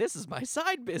Nick, and this is my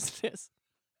side business.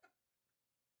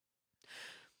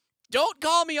 Don't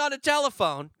call me on a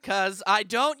telephone, because I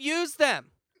don't use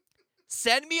them.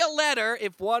 Send me a letter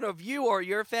if one of you or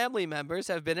your family members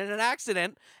have been in an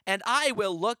accident, and I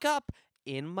will look up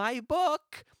in my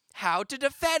book how to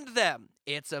defend them.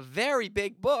 It's a very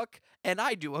big book, and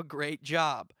I do a great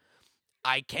job.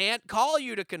 I can't call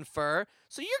you to confer,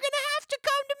 so you're going to have to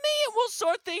come to me and we'll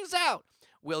sort things out.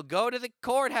 We'll go to the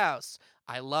courthouse.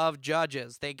 I love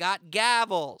judges. They got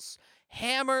gavels.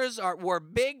 Hammers were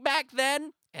big back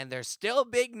then, and they're still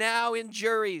big now in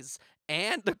juries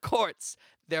and the courts.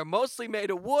 They're mostly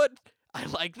made of wood. I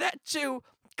like that too,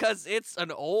 because it's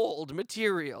an old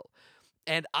material.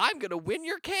 And I'm going to win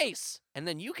your case, and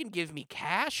then you can give me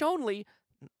cash only.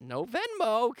 No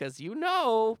Venmo, because you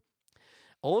know.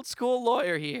 Old school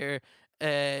lawyer here.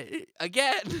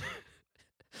 Again.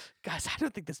 Guys, I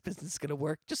don't think this business is going to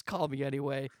work. Just call me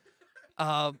anyway.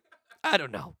 I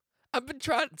don't know. I've been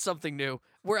trying something new.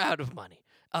 We're out of money.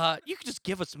 You could just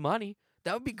give us money.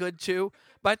 That would be good too.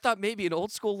 But I thought maybe an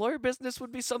old school lawyer business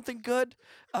would be something good.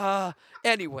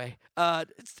 Anyway,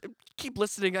 keep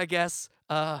listening, I guess.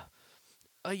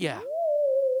 Yeah.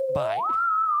 Bye.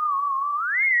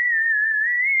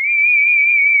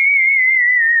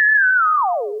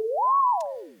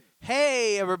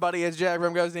 Hey, everybody, it's Jack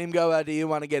from Ghost Team Go. Do you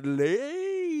want to get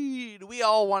laid? We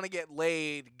all want to get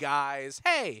laid, guys.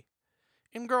 Hey,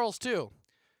 and girls, too.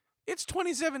 It's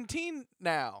 2017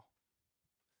 now,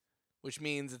 which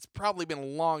means it's probably been a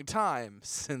long time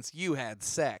since you had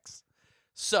sex.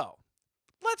 So,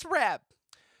 let's wrap.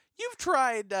 You've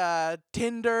tried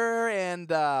Tinder and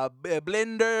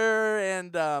Blender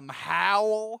and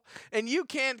Howl, and you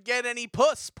can't get any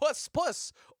puss,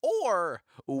 or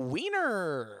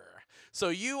wiener. So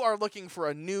you are looking for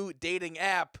a new dating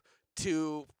app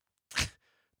to get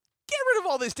rid of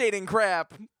all this dating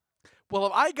crap.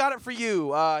 Well, I got it for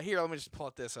you. Here, let me just pull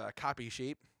out this copy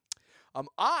sheet.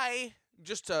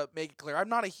 Just to make it clear, I'm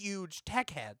not a huge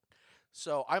tech head.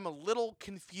 So I'm a little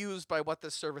confused by what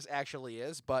this service actually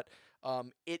is, but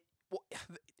it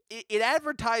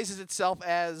advertises itself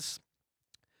as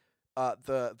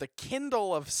the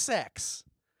Kindle of sex,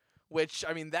 which,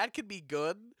 I mean, that could be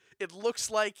good. It looks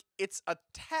like it's a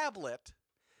tablet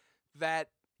that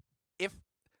if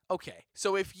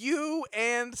you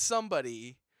and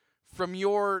somebody from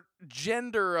your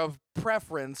gender of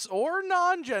preference or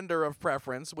non-gender of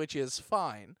preference, which is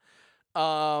fine,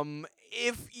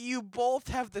 if you both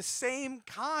have the same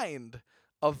kind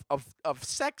of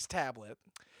sex tablet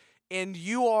and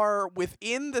you are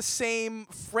within the same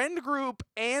friend group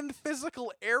and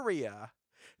physical area,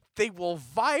 they will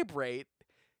vibrate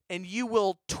and you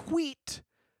will tweet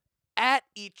at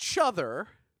each other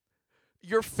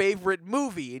your favorite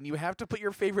movie, and you have to put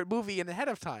your favorite movie in ahead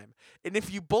of time. And if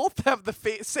you both have the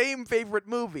same favorite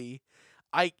movie,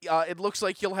 it looks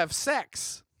like you'll have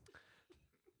sex.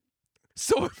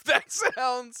 So if that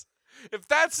sounds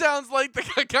like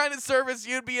the kind of service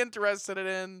you'd be interested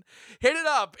in, hit it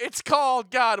up. It's called,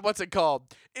 God, what's it called?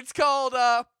 It's called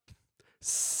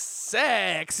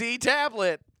Sexy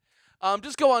Tablet.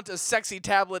 Just go on to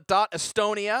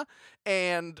sexytablet.estonia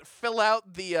and fill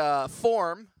out the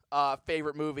form,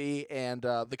 favorite movie, and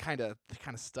the kind of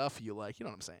stuff you like. You know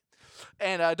what I'm saying?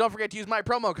 And don't forget to use my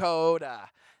promo code.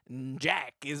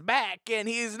 Jack is back, and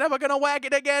he's never gonna whack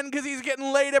it again because he's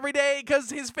getting laid every day because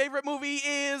his favorite movie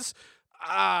is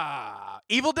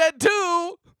Evil Dead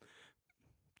 2.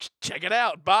 Check it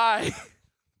out. Bye.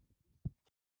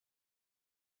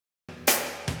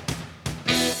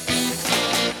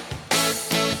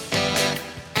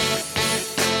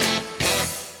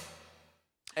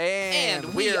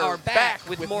 And we are back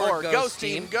with more Ghost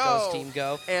Team Go. Ghost Team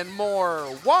Go. And more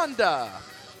Wanda.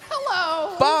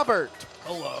 Hello. Bobbert.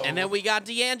 Hello. And then we got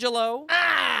D'Angelo.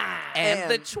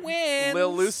 And the twins.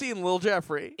 Lil Lucy and Lil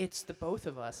Jeffrey. It's the both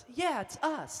of us. Yeah, it's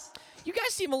us. You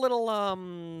guys seem a little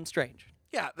strange.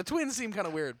 Yeah, the twins seem kind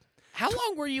of weird. How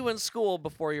long were you in school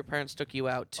before your parents took you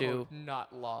out to? Oh,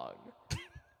 not long.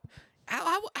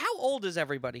 How old is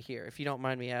everybody here, if you don't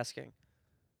mind me asking?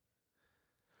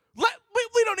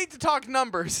 We don't need to talk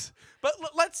numbers, but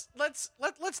let's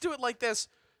do it like this.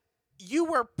 You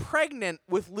were pregnant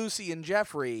with Lucy and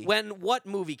Jeffrey. When what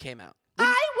movie came out?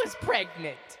 I was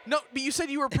pregnant. No, but you said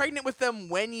you were pregnant with them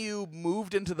when you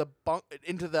moved into the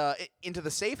into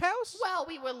the safe house? Well,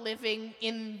 we were living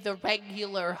in the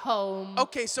regular home.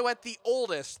 Okay, so at the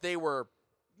oldest, they were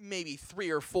maybe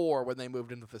 3 or 4 when they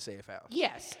moved into the safe house.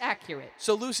 Yes, accurate.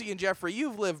 So Lucy and Jeffrey,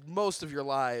 you've lived most of your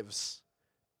lives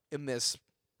in this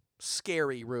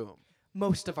scary room.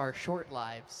 Most of our short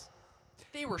lives.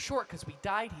 They were short because we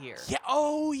died here. Yeah.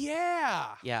 Oh, yeah.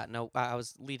 Yeah, no, I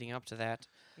was leading up to that.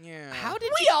 Yeah. How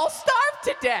did We all starved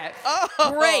to death.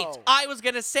 Oh, Great! I was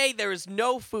gonna say there is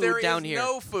no food There down is here.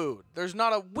 no food. There's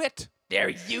not a whit. There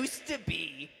used to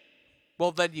be.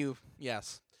 Well, then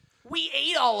yes. We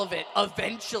ate all of it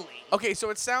eventually. Okay, so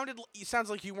it sounds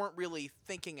like you weren't really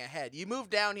thinking ahead. You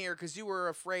moved down here because you were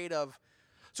afraid of.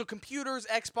 So computers,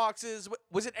 Xboxes,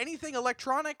 was it anything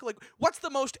electronic? Like, what's the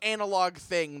most analog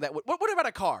thing that would? What about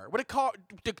a car?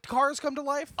 Did cars come to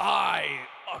life? A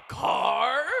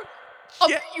car?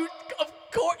 Yeah. Of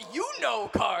course, you know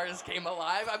cars came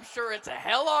alive. I'm sure it's a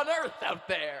hell on earth out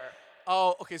there.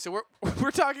 Oh, okay. So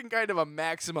we're talking kind of a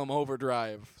Maximum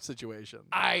Overdrive situation.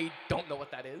 I don't know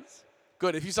what that is.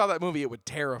 Good. If you saw that movie, it would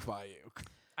terrify you.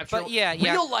 I'm But sure yeah.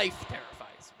 real life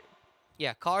terrifies me.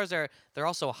 Yeah, cars they're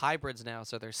also hybrids now,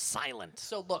 so they're silent.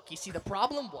 So look, you see, the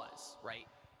problem was, right?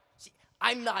 See,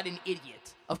 I'm not an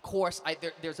idiot. Of course,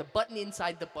 there's a button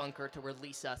inside the bunker to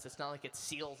release us. It's not like it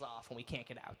seals off and we can't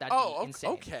get out. That'd be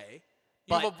insane. Okay.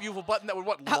 But- You have a button that would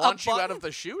A launch you out button? of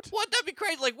the chute? What? That'd be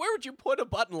crazy. Like, where would you put a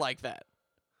button like that?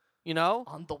 You know?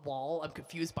 On the wall, I'm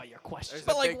confused by your question. There's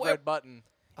But a like, big where- red button.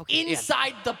 Okay. yeah.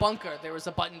 Inside the bunker, there was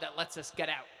a button that lets us get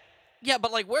out. Yeah,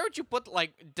 but like, where would you put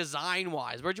like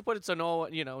design-wise? Where'd you put it so no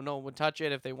one would touch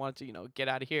it if they wanted to, get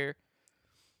out of here?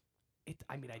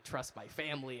 I mean, I trust my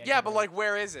family. Yeah, but like,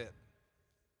 where is it?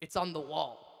 It's on the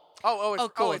wall. Oh,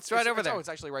 cool. It's right over there. Oh, it's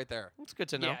actually right there. That's good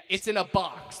to know. Yeah, it's in a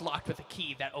box locked with a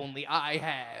key that only I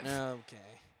have. Okay.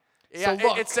 Yeah,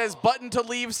 look- it says button to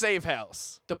leave safe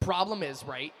house. The problem is,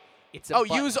 right? It's a Oh,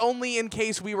 button. use only in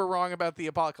case we were wrong about the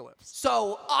apocalypse.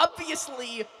 So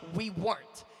obviously we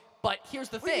weren't. But here's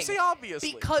the What do you thing. say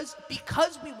obviously?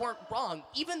 Because we weren't wrong,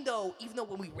 even though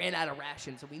when we ran out of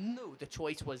rations and we knew the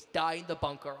choice was die in the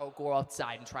bunker or go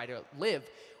outside and try to live,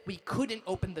 we couldn't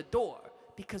open the door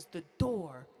because the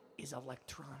door is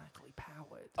electronically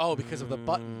powered. Oh, because of the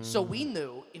button. So we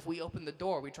knew if we opened the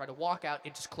door, we'd try to walk out,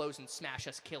 it'd just close and smash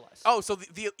us, kill us. Oh, so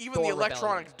even the Door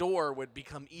electronic rebellion. door would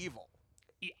become evil.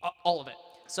 All of it.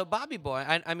 So Bobby Boy,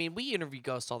 I mean, we interview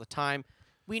ghosts all the time.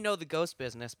 We know the ghost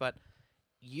business, but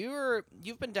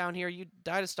you've been down here. You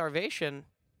died of starvation.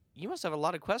 You must have a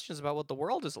lot of questions about what the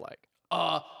world is like.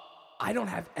 I don't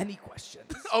have any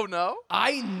questions. Oh no.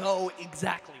 I know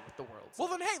exactly what the world's Well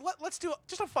then, hey, let's do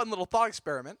just a fun little thought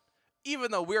experiment.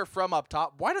 Even though we're from up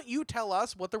top, why don't you tell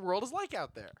us what the world is like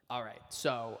out there? All right,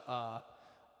 so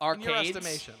In arcades. your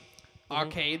estimation.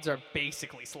 Arcades are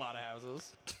basically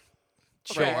slaughterhouses.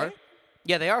 Okay.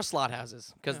 Yeah, they are slot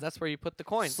houses because that's where you put the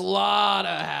coins.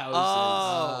 Slaughterhouses.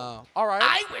 Oh. All right.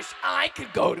 I wish I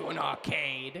could go to an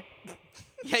arcade.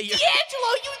 Yeah, you're,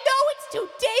 D'Angelo, you know it's too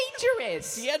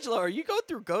dangerous. D'Angelo, are you going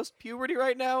through ghost puberty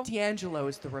right now? D'Angelo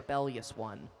is the rebellious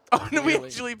one. Oh no, we Really?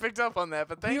 actually picked up on that,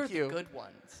 but thank We're you, the good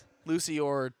ones. Lucy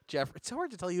or Jeff. It's so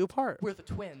hard to tell you apart. We're the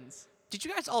twins. Did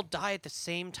you guys all die at the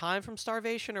same time from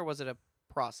starvation, or was it a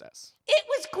process? It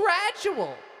was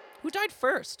gradual. Who died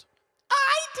first?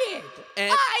 I did.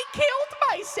 And- I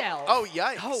killed myself. Oh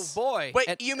yikes! Oh, boy. Wait,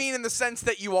 And- you mean in the sense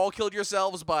that you all killed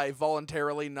yourselves by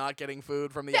voluntarily not getting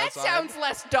food from the that outside? sounds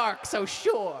less dark, so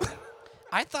sure.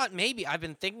 I thought maybe I've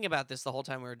been thinking about this the whole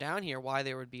time we were down here. Why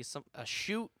there would be a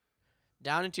chute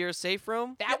down into your safe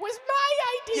room? That was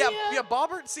my idea. Yeah.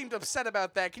 Bobbert seemed upset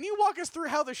about that. Can you walk us through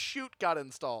how the chute got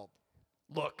installed?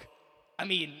 Look, I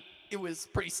mean, it was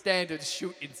pretty standard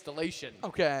shoot installation.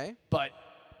 Okay. But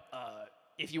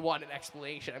if you want an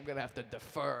explanation, I'm going to have to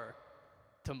defer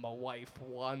to my wife,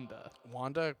 Wanda.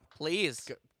 Wanda, Please.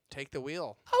 take the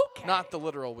wheel. Okay. Not the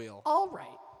literal wheel. All right.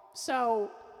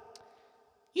 So,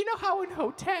 you know how in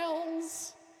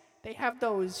hotels they have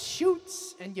those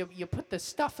chutes and you put the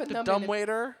stuff in The them. dumb and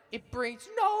waiter. it brings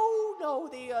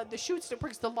the chutes that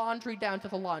brings the laundry down to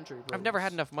the laundry room. I've never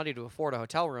had enough money to afford a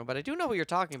hotel room, but I do know what you're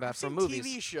talking about I've from seen movies.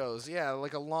 TV shows, yeah,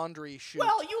 like a laundry chute.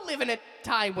 Well, you live in a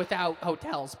time without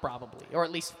hotels, probably, or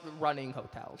at least running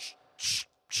hotels.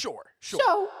 Sure.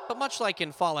 So, But much like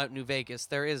in Fallout New Vegas,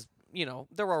 there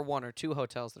are 1 or 2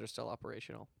 hotels that are still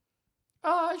operational.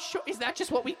 sure. Is that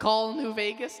just what we call New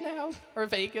Vegas now, or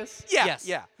Vegas? Yeah, yes.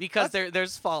 yeah. Because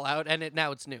there's Fallout, and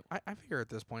now it's new. I figure at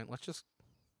this point, let's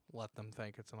let them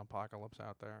think it's an apocalypse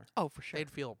out there. Oh, for sure. They'd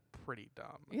feel pretty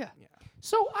dumb. Yeah.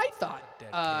 So I thought,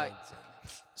 Dead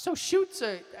kids. so shoots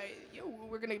are,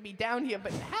 we're gonna be down here,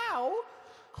 but how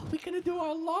are we gonna do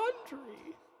our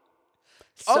laundry?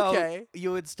 So Okay.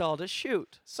 you installed a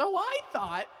chute. So I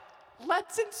thought,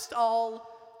 let's install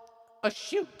a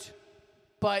chute.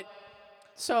 But,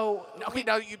 so, Okay,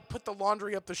 now you'd put the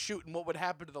laundry up the chute, and what would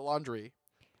happen to the laundry?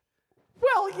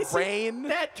 well, you see, Rain?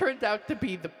 that turned out to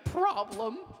be the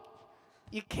problem.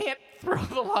 You can't throw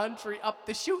the laundry up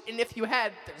the chute, and if you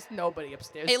had, there's nobody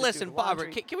upstairs Hey, to listen, do the Bobber,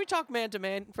 laundry. can we talk man to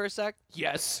man for a sec?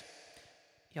 Yes.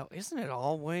 Yo, isn't it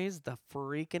always the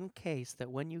freaking case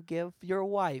that when you give your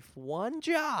wife one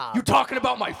job... You talking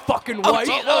about my fucking Oh, wife?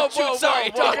 gee, oh, shoot, sorry.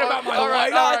 Talking about my All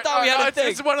right, wife? all I right, thought all we had right, a thing.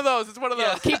 It's one of those. It's one of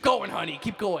those. Keep going, honey.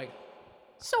 Keep going.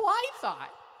 So I thought,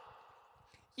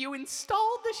 you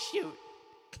install the chute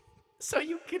so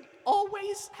you can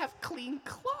always have clean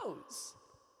clothes.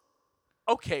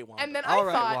 Okay, Wanda. And then All I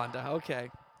right, thought, Wanda, okay.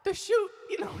 the chute,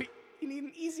 you need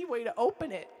an easy way to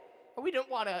open it. Or we don't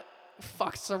want to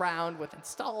fuss around with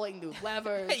installing new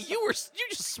levers. Hey, you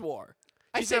just swore.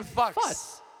 I She said fucks.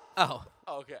 fuss. Oh.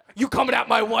 Okay. You coming at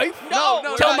my wife? No,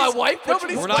 no, Tell no, my wife what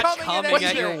nobody's you We're not coming in coming at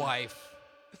anything. your wife.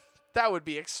 That would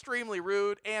be extremely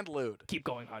rude and lewd. Keep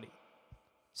going, honey.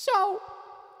 So,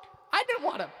 I didn't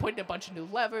want to put in a bunch of new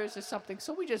levers or something,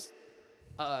 so we just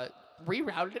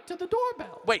rerouted it to the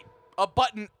doorbell. Wait, a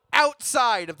button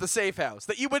outside of the safe house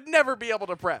that you would never be able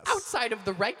to press. Outside of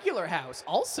the regular house,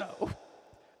 also.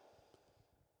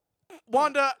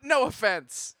 Wanda, no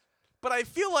offense, but I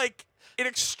feel like an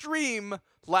extreme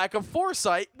lack of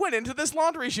foresight went into this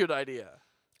laundry chute idea.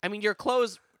 I mean, your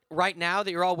clothes right now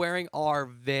that you're all wearing are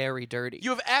very dirty.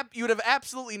 You would have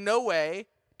absolutely no way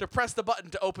to press the button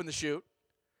to open the chute,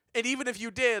 and even if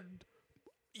you did,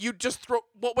 you'd just throw.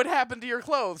 What would happen to your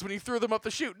clothes when you threw them up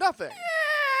the chute? Nothing.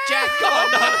 Jack, come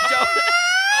on, no, don't.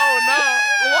 Oh no.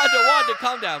 Wanda,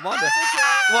 calm down. Wanda,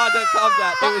 calm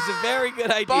down. It was a very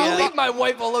good idea. Leave my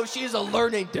wife alone. She has a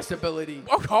learning disability.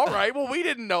 Oh, all right. Well, we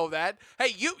didn't know that.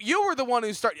 Hey, you were the one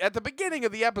who started at the beginning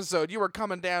of the episode. You were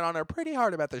coming down on her pretty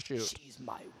hard about the chute. She's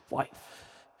my wife.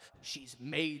 She's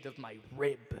made of my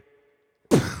rib.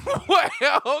 Well,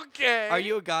 okay. Are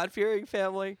you a God-fearing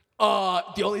family?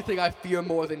 The only thing I fear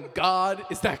more than God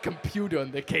is that computer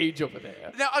in the cage over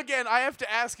there. Now again? I have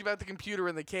to ask about the computer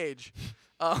in the cage.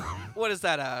 What is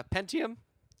that, a Pentium?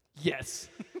 Yes.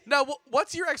 Now,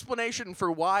 what's your explanation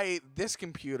for why this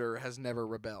computer has never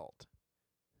rebelled?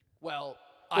 Well,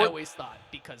 I always thought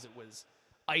because it was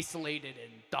isolated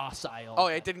and docile. Oh,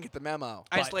 I didn't get the memo.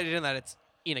 Isolated in that it's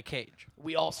in a cage.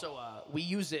 We also we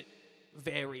use it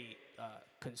very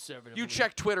conservatively. You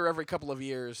check Twitter every couple of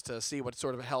years to see what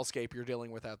sort of a hellscape you're dealing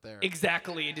with out there.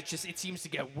 Exactly, and it seems to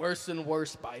get worse and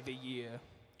worse by the year.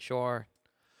 Sure.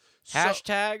 So-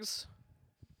 Hashtags?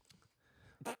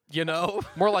 You know?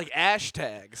 More like ash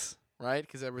tags, right?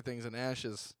 Because everything's in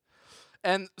ashes.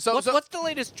 And so, What's the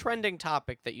latest trending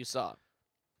topic that you saw?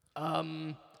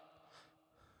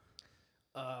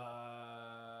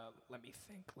 Let me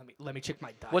think. Let me check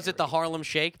my diary. Was it the Harlem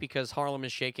Shake because Harlem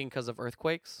is shaking because of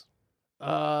earthquakes?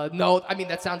 No, I mean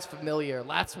that sounds familiar.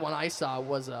 Last one I saw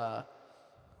was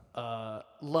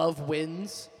Love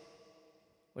Wins,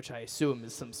 which I assume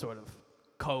is some sort of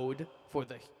code for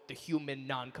the human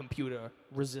non-computer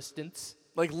resistance.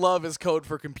 like love is code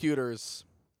for computers.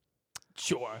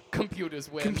 Sure, computers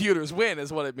win. Computers win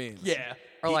is what it means. Yeah.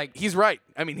 Or like He's right.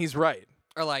 I mean, he's right.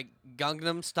 or like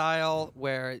Gangnam Style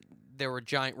where there were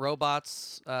giant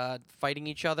robots fighting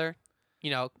each other?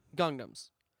 You know, Gangnams.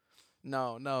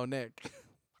 No, Nick.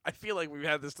 I feel like we've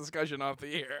had this discussion off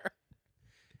the air.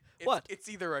 What? It's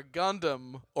either a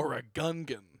Gundam or a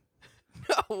Gungan.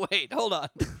 No, wait, hold on.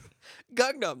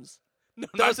 Gangnams. No,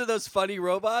 Those are those funny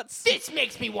robots? This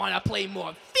makes me want to play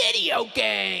more video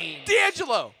games.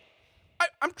 D'Angelo!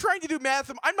 I'm trying to do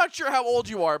math. I'm not sure how old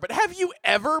you are, but have you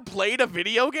ever played a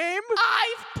video game?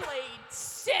 I've played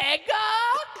Sega,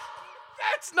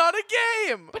 That's not a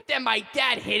game! but then my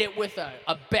dad hit it with a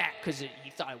bat because he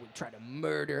thought it would try to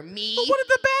murder me. But what did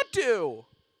the bat do?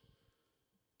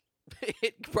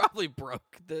 It probably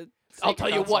broke the I'll Sega tell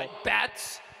you console. what,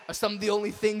 bats are some of the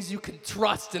only things you can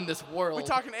trust in this world. Are we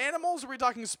talking animals or are we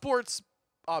talking sports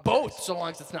objects? both, so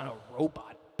long as it's not a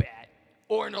robot bat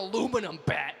or an aluminum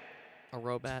bat. A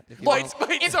robot, if you Wait,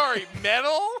 will. sorry,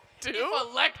 metal too?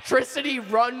 If electricity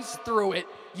runs through it,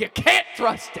 you can't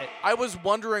trust it. I was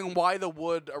wondering why the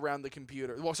wood around the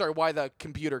computer, why the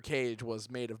computer cage was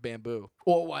made of bamboo.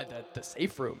 Or why the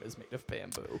safe room is made of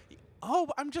bamboo. Oh,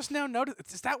 I'm just now noticing.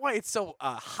 Is that why it's so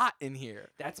hot in here?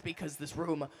 That's because this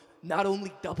room not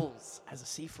only doubles as a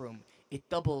safe room, it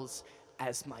doubles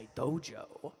as my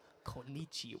dojo.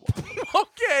 Konnichiwa.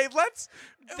 Okay, let's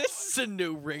This is a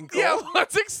new wrinkle. yeah,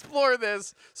 let's explore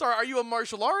this. Sorry, are you a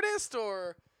martial artist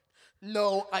or?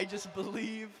 No, I just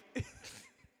believe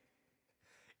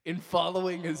in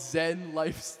following a Zen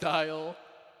lifestyle.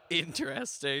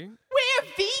 Interesting. We're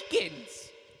vegans.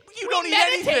 You We don't eat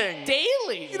meditate anything.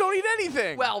 daily. You don't eat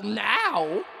anything. Well,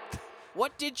 now.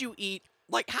 What did you eat?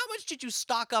 Like, how much did you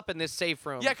stock up in this safe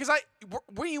room? yeah, because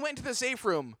when you went to the safe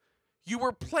room, you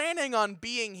were planning on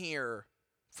being here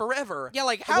forever. Yeah,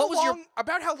 like, how what was your- long?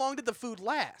 About how long did the food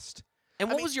last? And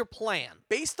I what mean- was your plan?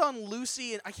 Based on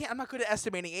Lucy, and I'm not good at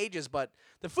estimating ages, but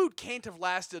the food can't have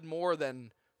lasted more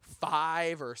than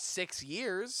 5 or 6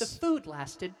 years. The food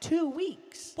lasted 2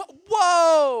 weeks.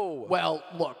 Whoa! Well,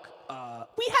 look,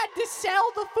 we had to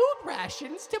sell the food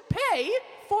rations to pay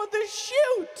for the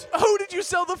shoot. Who did you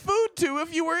sell the food to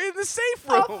if you were in the safe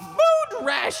A room? food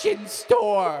ration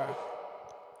store.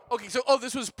 Okay, so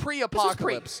this was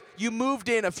pre-apocalypse. You moved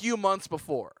in a few months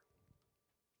before.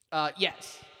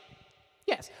 Yes.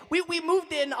 Yes. We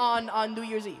moved in on New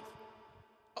Year's Eve.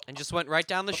 And just went right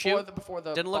down the Before chute.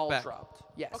 the Didn't look ball back. dropped.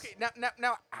 Yes. Okay,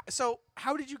 now, so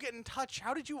how did you get in touch?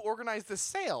 How did you organize the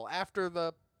sale after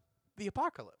the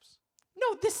apocalypse?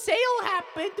 No, the sale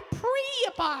happened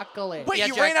pre-apocalypse. Wait, Yeah,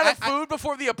 you Jack, ran out of I- food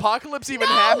before the apocalypse even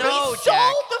no, happened? No, we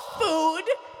Jack. sold the food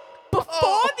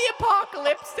before the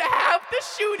apocalypse to have the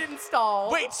chute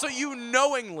installed. Wait, so you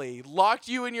knowingly locked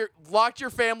your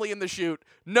family in the chute,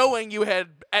 knowing you had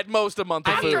at most a month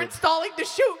of After food? installing the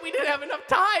chute, we didn't have enough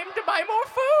time to buy more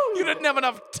food. You didn't have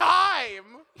enough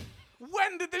time.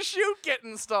 When did the chute get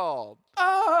installed?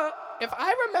 If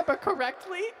I remember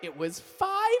correctly, it was 5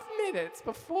 minutes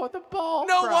before the ball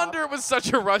No dropped. wonder it was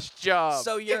such a rush job.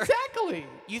 So you're, Exactly.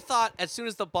 you thought as soon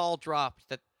as the ball dropped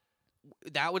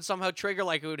that would somehow trigger,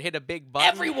 like it would hit a big button?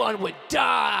 Everyone would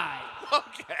die.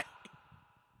 okay.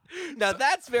 Now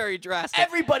that's very drastic.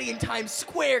 Everybody in Times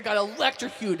Square got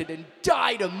electrocuted and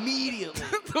died immediately.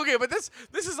 Okay, but this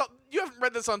is you haven't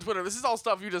read this on Twitter. This is all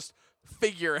stuff you just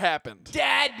figure happened.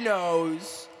 Dad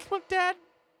knows. Come on, Dad.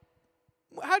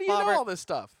 How do you Robert. know all this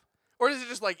stuff? Or is it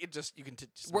just like you can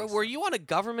just Were you on a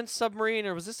government submarine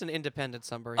or was this an independent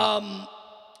submarine?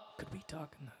 Could we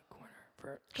talk in the corner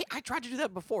for? hey, I tried to do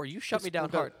that before. You shut me down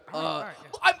We're hard.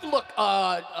 good. Look,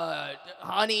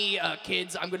 honey,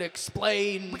 kids, I'm gonna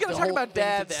explain. We gotta the talk whole about thing to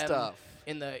dad them stuff.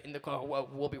 in the car.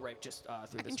 We'll be right just I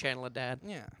through can this. channel a dad.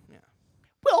 Yeah, yeah.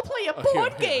 We'll play a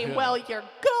board yeah, game yeah. while you're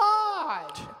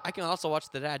gone. I can also watch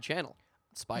the dad channel.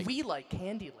 Spike. We like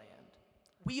Candyland.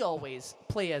 We always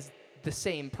play as the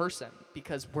same person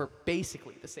because we're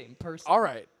basically the same person. All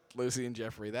right, Lucy and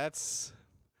Jeffrey. That's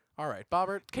all right.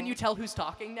 Bobbert, Can you tell who's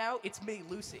talking now? It's me,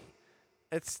 Lucy.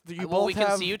 it's you well, both we can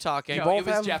have, see you talking. You No, both it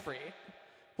was have, Jeffrey.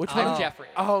 Which I'm one? Jeffrey.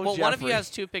 Oh, well, Jeffrey. one of you has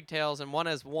 2 pigtails and one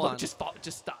has 1. Look, just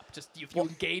stop. Just if you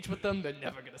engage with them, they're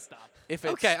never gonna stop. If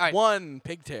it's Okay, all right. one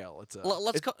pigtail, it's a.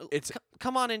 Let's It's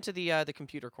come on into the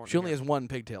computer corner. she only here. has one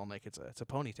pigtail, Nick. It's a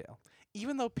ponytail.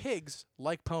 Even though pigs,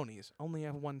 like ponies, only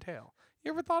have one tail.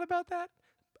 You ever thought about that?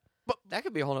 That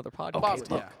could be a whole other podcast. Okay, Bob, look,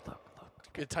 yeah. look.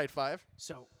 Good tight 5.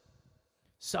 So,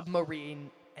 submarine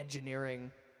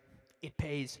engineering, it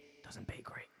pays, doesn't pay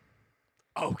great.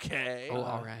 Okay. Oh,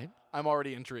 all right. I'm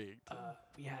already intrigued.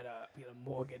 We had a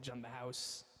mortgage on the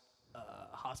house,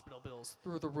 hospital bills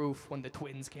through the roof when the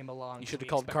twins came along. You so should have we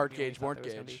called expected Card we only Gauge thought there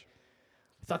was gonna Mortgage.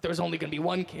 thought there was only gonna be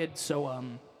one kid, so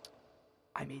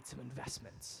I made some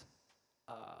investments.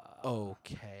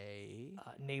 Okay.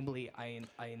 Namely,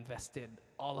 I invested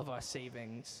all of our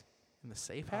savings In the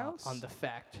safe house? on the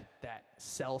fact that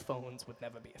cell phones would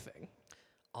never be a thing.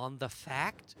 On the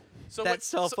fact So that wait,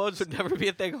 cell so- phones would never be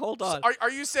a thing. Hold on. Are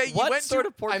you saying what you went sort to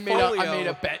of portfolio? I made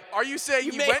a bet. Are you saying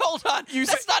You you may went hold on. you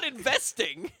That's say- not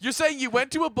investing. You're saying you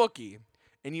went to a bookie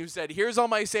and you said, "Here's all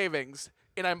my savings,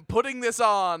 and I'm putting this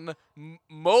on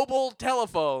mobile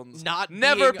telephones, Not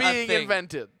never being a being thing.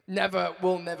 invented." Never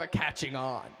catching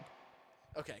on.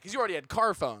 Okay, because you already had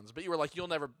car phones, but you were like, "You'll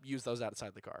never use those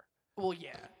outside the car." Well,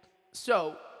 yeah.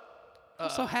 So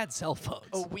Also had cell phones.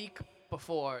 a week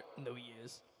before New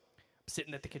Year's, I'm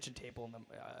sitting at the kitchen table, and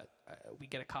we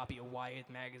get a copy of Wired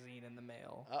magazine in the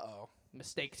mail. Uh-oh.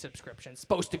 Mistake subscription.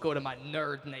 Supposed to go to my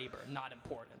nerd neighbor. Not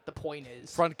important. The point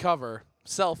is, Front cover,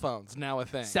 cell phones now a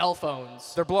thing. cell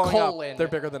phones. They're blowing colon, up. They're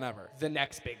bigger than ever. The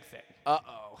next big thing.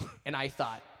 Uh-oh. And I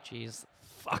thought, Jeez,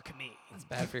 fuck me. it's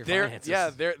bad for your There, finances. yeah,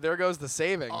 there goes the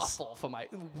savings. Awful for my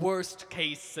worst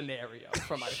case scenario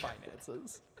for my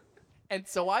finances. And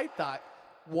so I thought,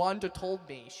 Wanda told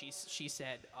me, she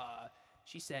said,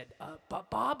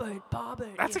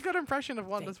 Bobbert. That's a good impression of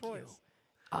Wanda's Thank you.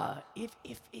 voice.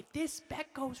 If this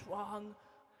bet goes wrong,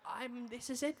 This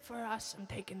is it for us. I'm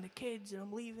taking the kids and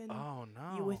I'm leaving Oh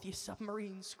no. you with your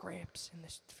submarine scraps in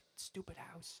this stupid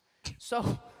house. So,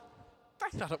 I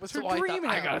thought it was her so I dream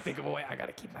thought, I house. gotta think of a way. I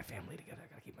gotta keep my family together.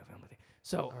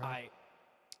 So I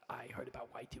heard about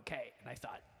Y2K and I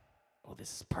thought, well,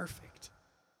 this is perfect.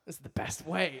 This is the best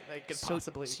way they could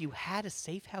possibly. So you had a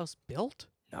safe house built?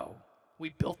 No. We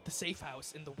built the safe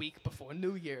house in the week before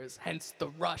New Year's, hence the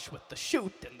rush with the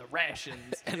shoot and the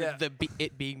rations. And Yeah.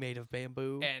 it being made of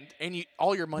bamboo. And you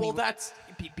all your money. Well, that's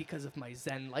because of my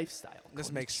Zen lifestyle.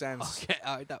 this makes sense. Okay,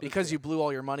 all right, that was Because good. you blew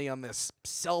all your money on this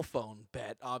cell phone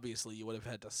bet, obviously you would have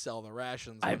had to sell the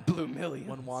rations I when, blew millions.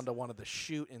 when Wanda wanted the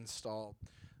shoot installed.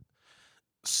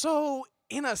 So,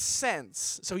 in a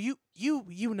sense, so you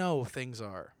know things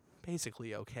are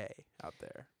basically okay out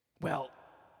there. Well,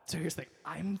 so here's the thing.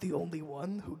 I'm the only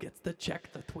one who gets to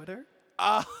check the Twitter.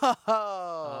 Oh.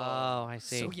 Oh, I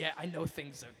see. So yeah, I know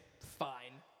things are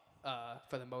fine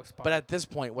for the most part. But at this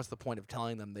point, what's the point of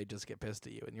telling them they just get pissed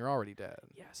at you and you're already dead?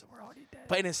 yeah, so we're already dead.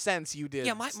 But in a sense, you did.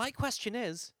 Yeah, my question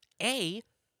is, A,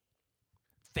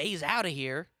 phase out of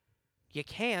here. You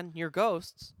can. You're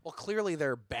ghosts. Well, clearly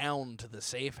they're bound to the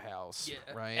safe house, yeah,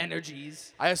 right?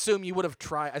 energies. I assume you would have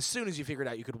tried as soon as you figured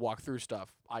out you could walk through stuff.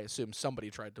 I assume somebody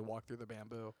tried to walk through the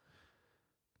bamboo.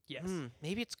 Yes.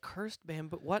 Maybe it's cursed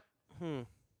bamboo. What?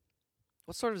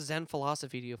 What sort of Zen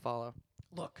philosophy do you follow?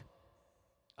 Look,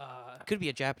 Could be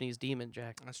a Japanese demon,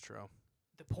 Jack. That's true.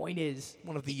 the point is,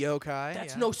 One of the yokai.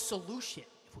 that's yeah. no solution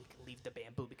if we can leave the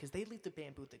bamboo because they leave the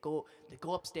bamboo. They go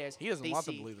upstairs. He doesn't they want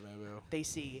see, them to leave the bamboo. They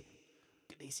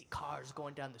see cars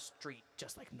going down the street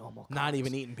just like normal cars. Not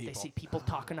even eating They people. see people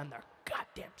talking on their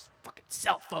goddamn fucking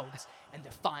cell phones, and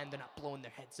they're fine. They're not blowing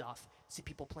their heads off. See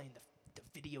people playing the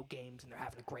video games, and they're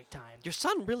having a great time. Your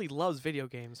son really loves video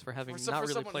games for having For not for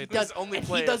really someone played who them. does only and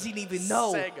play he doesn't even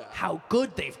know Sega. how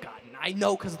good they've gotten. I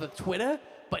know because of the Twitter,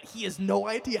 but he has no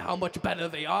idea how much better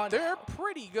they are. They're now.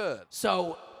 pretty good.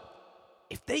 So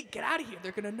if they get out of here,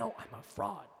 they're gonna know I'm a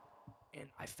fraud, and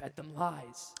I fed them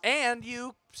lies. And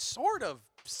you sort of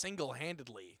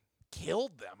single-handedly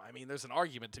killed them. I mean, there's an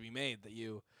argument to be made that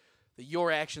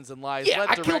your actions and lies Yeah, led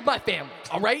I direct- killed my family.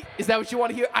 All right, is that what you want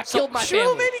to hear? I killed my Sure,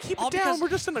 family. maybe keep All it down. because- We're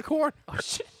just in the corner. Oh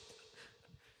shit.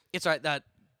 It's right that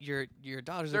your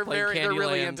daughters They're are playing they're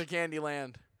really Candyland. into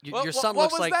Candyland. Your son what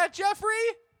looks was like that, Jeffrey?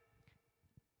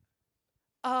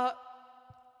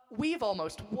 We've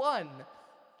almost won.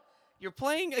 you're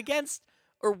playing against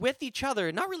or with each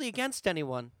other, not really against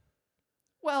anyone.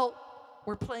 Well,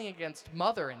 we're playing against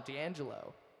Mother and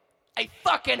D'Angelo. I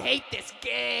fucking hate this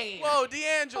game. Whoa,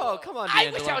 D'Angelo. Oh, come on, I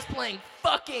D'Angelo. wish I was playing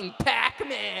fucking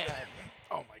Pac-Man.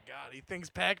 Oh my God, he thinks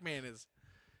Pac-Man is.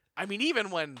 I mean, even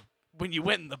when you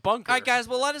went in the bunker. All right, guys.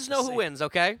 Well, let us know who wins,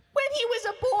 okay? When he was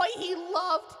a boy, he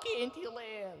loved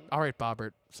Candyland. All right,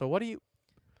 Bobbert. So what do you?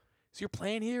 So you're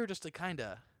playing here just to kind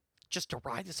of. Just to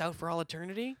ride this out for all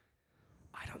eternity?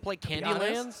 I don't Play to be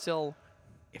Candyland honest, till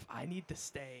if I need to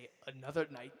stay another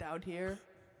night down here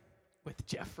with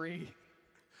Jeffrey,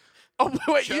 Oh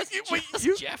wait, Just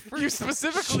you Jeffrey? you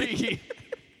specifically. she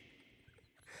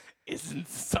is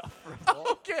insufferable.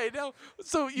 Okay, now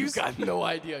so you. You got no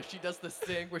idea. She does this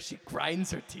thing where she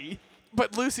grinds her teeth.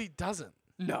 But Lucy doesn't.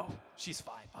 No, she's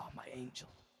fine. Oh, my angel.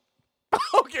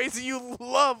 Okay, so you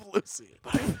love Lucy.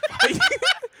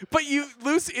 But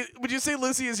Lucy. Would you say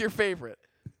Lucy is your favorite?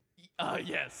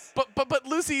 Yes. But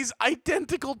Lucy's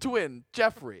identical twin,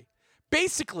 Jeffrey.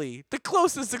 Basically, the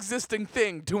closest existing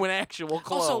thing to an actual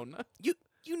clone. Also,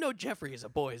 you know Jeffrey is a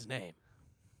boy's name.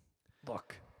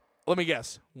 Look, Let me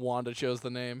guess. Wanda chose the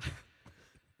name.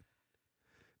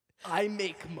 I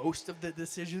make most of the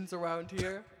decisions around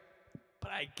here,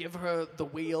 but I give her the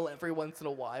wheel every once in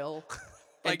a while.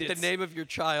 Like and the it's- name of your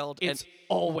child. It's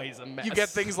always a mess. You get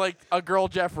things like a girl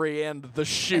Jeffrey and the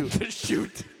shoot. the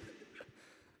shoot.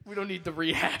 We don't need to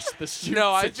rehash the shoot. No,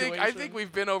 I situation. think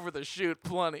we've been over the shoot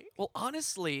plenty. Well,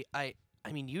 honestly, I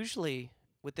mean, usually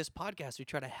with this podcast, we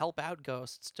try to help out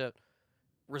ghosts to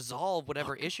resolve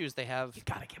whatever issues they have. You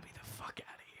gotta get me the fuck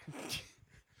out of here.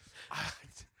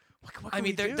 What I can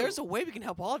mean, we do? there's a way we can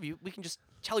help all of you. We can just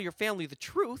tell your family the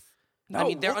truth. I No,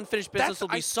 mean, their well, unfinished business will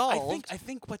be solved. I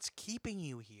think what's keeping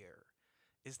you here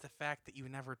is the fact that you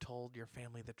never told your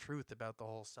family the truth about the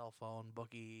whole cell phone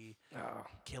bookie,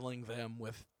 killing them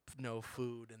with no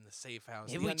food in the safe house.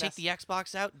 Maybe we take the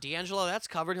Xbox out. D'Angelo, that's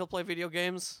covered. He'll play video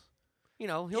games. You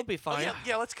know, he'll be fine.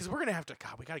 yeah, let's because we're gonna have to.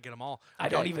 God, we gotta get them all. I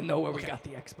don't Okay, even know where we okay. got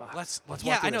the Xbox. Let's Yeah, walk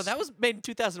through I know. this. That was made in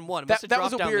 2001. It that, must have that was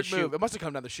dropped a down weird the move. chute. It must have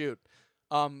come down the chute.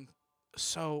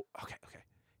 So okay.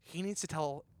 He needs to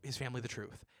tell his family the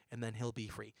truth, and then he'll be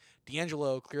free.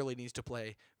 D'Angelo clearly needs to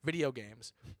play video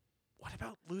games. what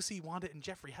about Lucy, Wanda, and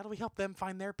Jeffrey? How do we help them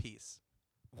find their peace?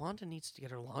 Wanda needs to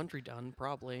get her laundry done,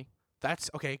 probably. That's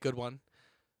okay. Good one.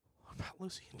 What about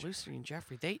Lucy and Jeffrey? Lucy and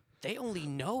Jeffrey, they only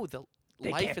know the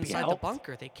They life can't be inside the helped.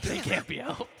 bunker. They They can't. can't be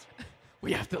helped.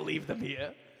 We have to leave them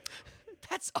here.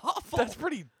 That's awful. That's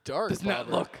pretty dark. Doesn't that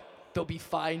Bobber. look? They'll be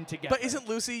fine together. But isn't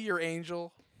Lucy your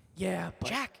angel? Yeah, but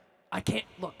Jack. I can't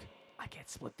I can't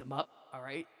split them up. All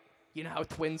right. You know how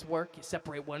twins work? You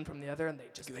separate one from the other, and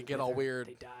they get all wither, weird.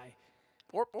 They die.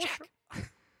 Or Jack.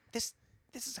 This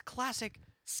is a classic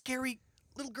scary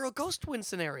little girl ghost twin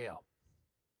scenario.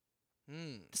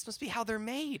 This must be how they're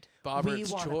made. Bobbert's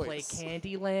We want to play choice.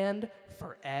 Candyland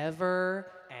forever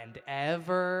and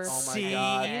ever. Oh my See?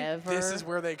 God! Ever. This is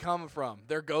where they come from.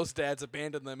 Their ghost dads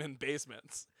abandoned them in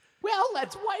basements. Well,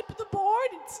 let's wipe the board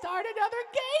and start another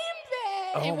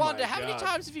game then. Hey, Oh Wanda, my how many God.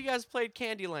 times have you guys played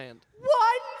Candyland?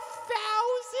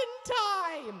 1,000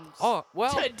 times. Oh,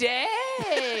 well, Today.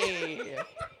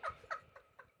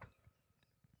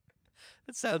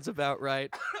 that sounds about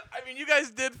right. I mean, you guys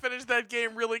did finish that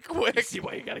game really quick. See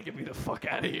why you gotta get me the fuck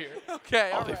out of here.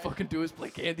 Okay, All all they right. fucking do is play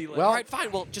Candyland. All right,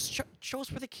 fine. Well, just show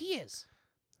us where the key is.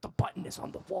 the button is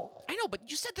on the wall. I know, but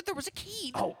you said that there was a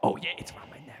key. Oh yeah, it's around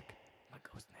my neck. My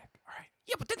ghost neck. All right.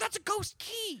 Yeah, but then that's a ghost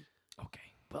key. Okay.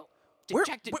 Well, Where,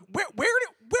 Jack, did- where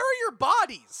are your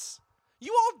bodies?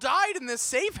 You all died in this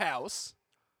safe house.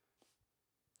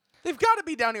 They've got to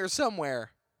be down here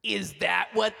somewhere. is that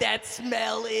what that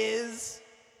smell is?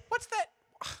 What's that?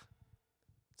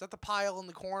 Is that the pile in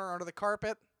the corner under the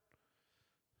carpet?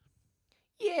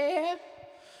 Yeah,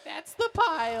 that's the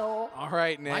pile. All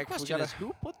right, Nick. My we question gotta- is,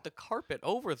 who put the carpet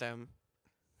over them?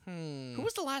 Who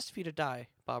was the last of you to die,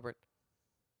 Bobbert?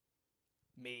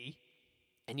 Me.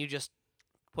 And you just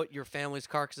put your family's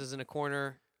carcasses in a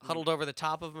corner, huddled over the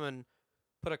top of them, and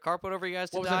put a carpet over you guys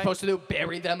to What was die? I supposed to do?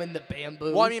 Bury them in the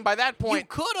bamboo? Well, I mean, by that You point,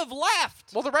 could have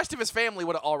left. well, the rest of his family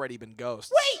would have already been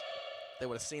ghosts. wait. They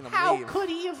would have seen him How leave. could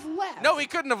he have left? No, he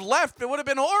couldn't have left. It would have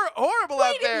been horrible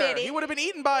out Wait a there. minute. He would have been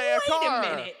eaten by a Wait car. a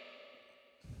minute.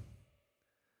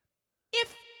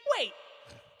 Wait.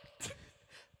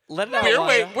 Let it out, We're, Wanda.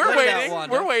 wait, we're Let it out, waiting.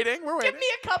 Wanda. We're waiting. We're waiting. Give me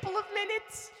a couple of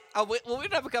minutes. Oh, we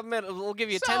don't have a couple minutes. We'll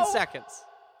give you 10 So- seconds.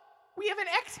 We have an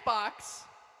Xbox.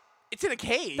 It's in a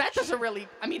cage. That doesn't really.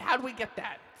 I mean, how do we get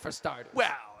that for starters?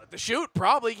 Well, the chute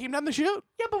probably came down the chute.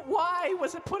 Yeah, but why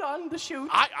was it put on the chute?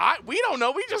 We don't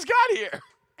know. We just got here.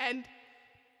 And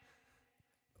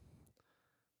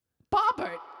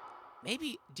Bobbert,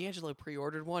 Maybe D'Angelo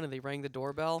pre-ordered one and they rang the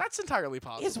doorbell. That's entirely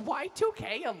possible. is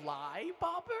Y2K a lie,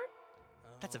 Bobbert?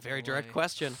 That's a very direct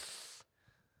question.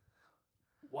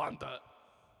 Wanda,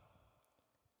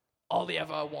 all they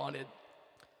ever wanted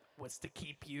was to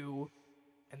keep you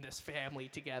and this family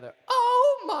together.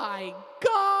 Oh my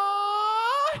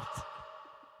God!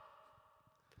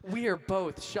 We're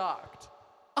both shocked.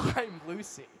 I'm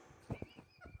Lucy,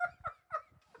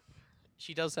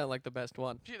 She does sound like the best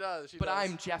one. She does. but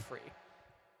I'm Jeffrey.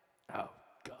 Oh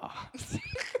God.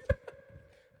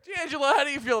 D'Angelo, how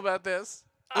do you feel about this?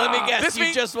 Let me guess, this you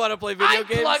mean- just want to play video I'm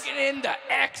games? plugging in the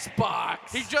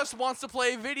Xbox. He just wants to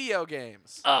play video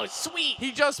games. Oh, sweet.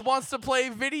 He just wants to play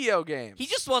video games. He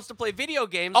just wants to play video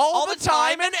games all the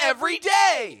time and every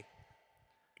day.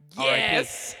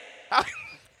 Yes.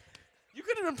 You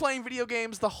could have been playing video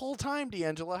games the whole time,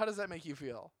 D'Angelo. How does that make you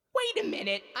feel? Wait a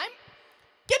minute.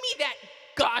 Give me that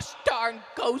gosh darn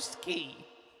ghost key.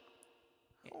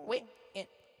 Wait.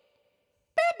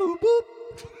 Boop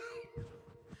boop.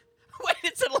 Wait,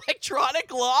 it's an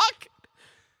electronic lock?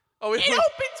 Oh, It opens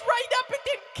right up and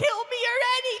didn't kill me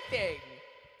or anything.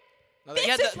 This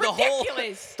Yeah, is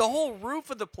ridiculous. The whole roof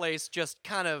of the place just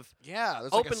kind of yeah,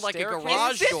 there's opened like a staircase.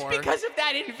 garage Is this door. because of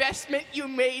that investment you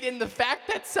made in the fact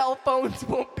that cell phones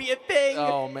won't be a thing?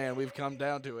 Oh man, we've come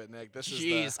down to it, Nick. This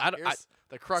Jeez, is I-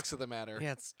 the crux of the matter.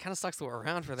 Yeah, it kind of sucks that we're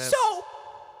around for this. So,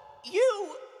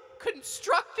 you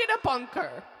constructed a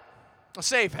bunker. A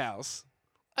safe house.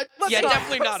 Let's Yeah, not-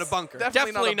 definitely not a bunker.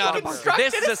 Definitely not a bunker.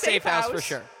 This is Constructed a a safe safe house for house.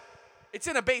 sure. It's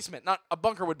in a basement. Not a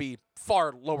bunker would be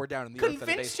far lower down in the earth than a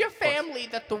Convince basement. your of course. family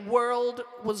that the world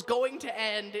was going to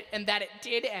end and that it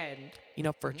did end. You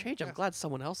know, for a change, I'm glad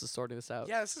someone else is sorting this out.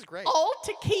 Yeah, this is great. All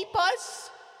to keep us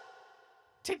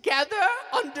together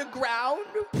underground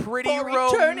Pretty for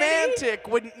eternity? romantic,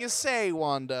 wouldn't you say,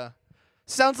 Wanda?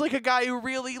 Sounds like a guy who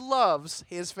really loves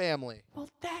his family. Well,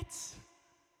 that's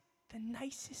the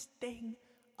nicest thing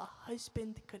a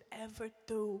husband could ever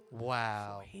do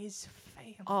Wow. for his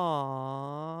family.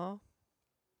 Aww.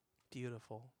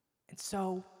 Beautiful. And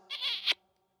so,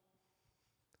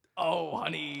 oh,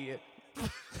 honey,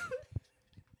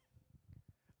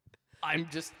 I'm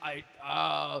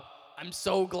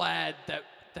so glad that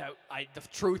the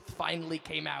truth finally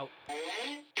came out.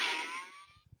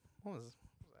 What was?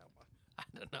 I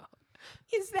don't know.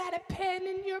 Is that a pen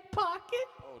in your pocket?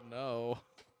 Oh no.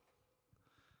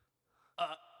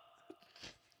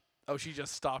 Oh, she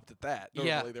just stopped at that.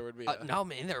 Normally there would be. No,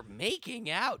 man, they're making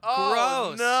out. Oh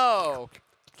Gross. no.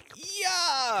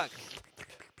 Yuck.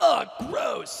 Ugh,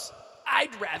 gross.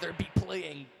 I'd rather be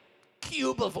playing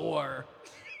Cubivore.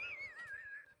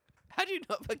 How do you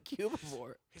know about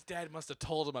Cubivore? His dad must have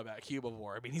told him about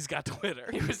Cubivore. I mean, he's got Twitter.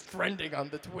 It was trending on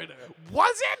the Twitter.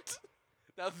 Was it?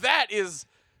 Now that is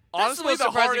That's the honestly most the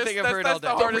surprising hardest thing I've that's, heard that's all the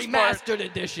day. The hardest part. remastered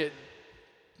edition.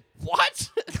 What?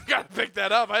 Gotta pick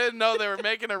that up. I didn't know they were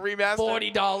making a remaster.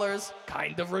 $40.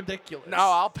 Kind of ridiculous. No,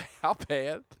 I'll pay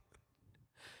it.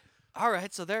 All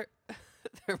right, so they're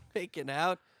making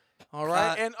out. All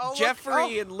right, and look,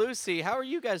 Jeffrey and Lucy, how are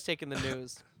you guys taking the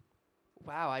news?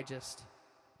 Wow, I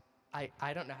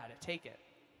don't know how to take it.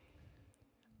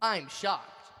 I'm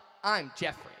shocked. I'm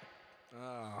Jeffrey.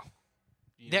 Oh,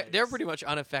 They're pretty much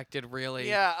unaffected, really.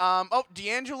 Yeah.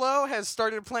 D'Angelo has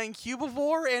started playing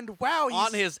Cubivore, and wow,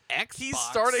 On his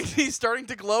Xbox. he's starting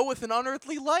to glow with an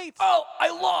unearthly light. Oh, I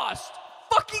lost.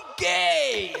 Fucking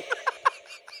gay.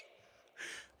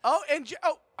 Oh, and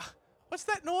what's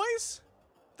that noise?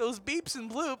 Those beeps and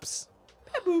bloops.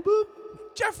 Boop, boop.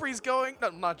 Jeffrey's going. No,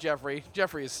 not Jeffrey.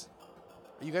 Jeffrey's.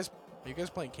 Are you guys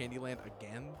playing Candyland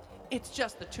again? It's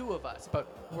just the two of us, but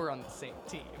we're on the same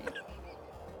team.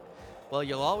 Well,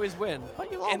 you'll always win.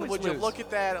 But you And always would lose. you look at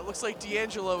that? It looks like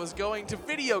D'Angelo is going to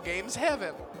video games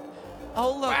heaven.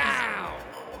 Oh, look. Wow.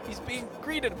 He's being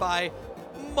greeted by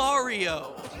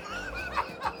Mario.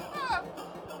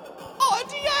 Oh,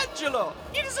 D'Angelo,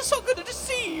 it is so good to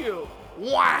see you.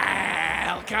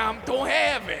 Welcome to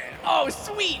heaven. Oh,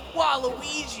 sweet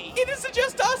Waluigi. It is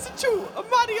just us two, a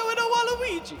Mario and a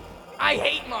Waluigi. I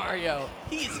hate Mario.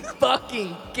 He's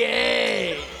fucking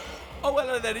gay. Oh,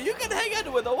 well, then you can hang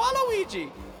out with a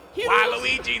Waluigi.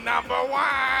 Waluigi number one.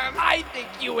 I think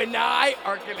you and I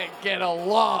are gonna get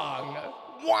along.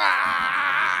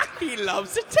 Wow. He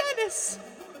loves the tennis.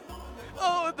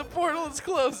 Oh, and the portal is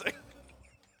closing.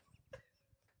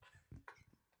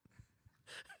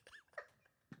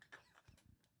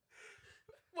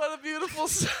 What a beautiful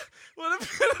what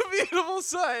a beautiful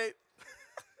sight.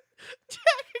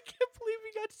 Jack, I can't believe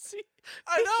we got to see.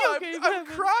 I video know, game I'm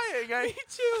heaven. crying. Me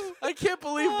too. I can't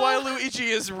believe Waluigi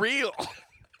is real.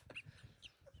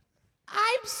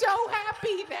 I'm so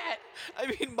happy that I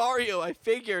mean, Mario, I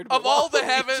figured. Of but all the Waluigi-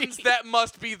 heavens, that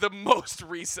must be the most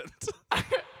recent.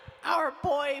 our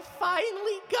boy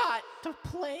finally got to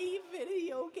play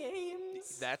video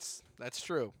games. That's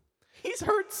true. He's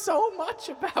heard so much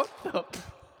about them.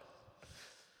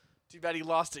 Too bad he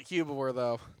lost at Cubivore,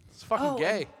 though. It's fucking Oh,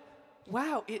 gay.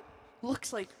 Wow, it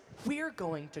looks like we're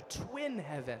going to Twin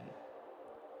Heaven.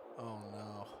 Oh,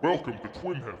 no. Welcome to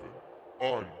Twin Heaven.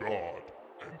 I'm God,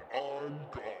 and I'm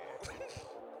God.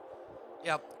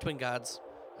 Yep, Twin Gods.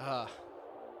 Ah,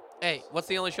 Hey, what's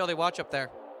the only show they watch up there?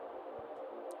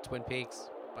 Twin Peaks.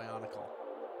 Bionicle.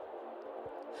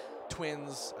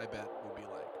 Twins, I bet, would be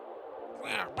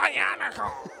like,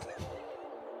 Bionicle!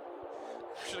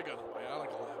 Should have gone to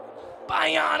Bionicle heaven.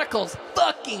 Bionicle's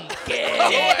fucking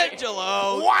gay.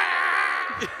 Angelo.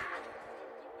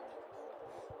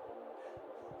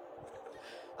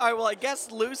 All right, well, I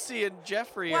guess Lucy and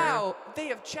Jeffrey are... Wow, they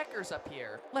have checkers up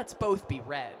here. Let's both be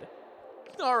red.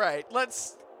 All right,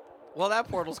 let's. Well, that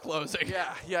portal's closing.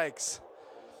 Yeah, yikes.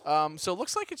 So it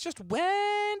looks like it's just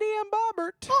Wendy and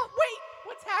Bobbert. Oh, wait,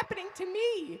 what's happening to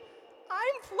me?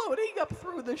 I'm floating up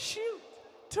through the chute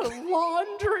to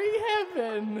laundry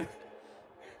heaven.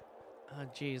 Oh,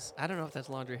 jeez. I don't know if that's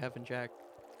laundry heaven, Jack.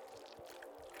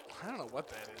 I don't know what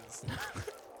that is.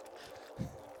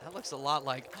 That looks a lot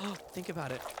like... think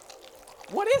about it.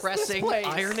 What is Pressing, this place?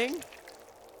 ironing.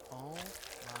 Oh my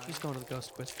He's going to the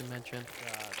Ghost Squitch dimension.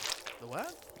 god. The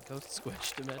what? The Ghost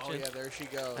Squitch dimension. Oh yeah, there she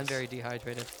goes. I'm very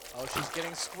dehydrated. Oh, she's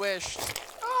getting squished.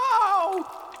 Oh!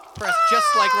 Press just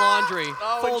like laundry.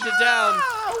 Oh, Fold it's- it down.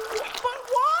 Oh, but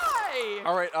why?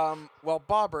 All right. Well,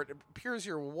 Bobbert, it appears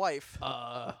your wife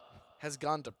Uh, has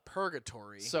gone to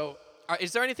purgatory. so,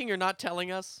 Is there anything you're not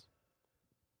telling us?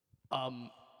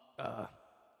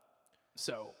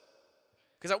 so,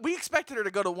 Because we expected her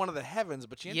to go to one of the heavens,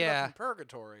 but she ended Yeah. up in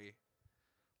purgatory.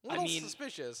 A I little mean-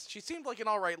 suspicious. She seemed like an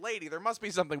all right lady. There must be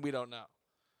something we don't know.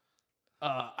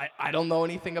 I don't know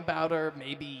anything about her.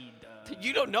 Maybe,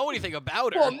 You don't know anything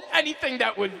about her. well, anything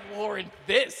that would warrant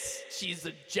this. She's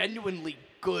a genuinely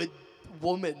good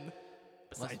woman.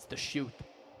 Besides the chute.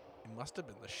 It must have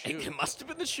been the shoot. it must have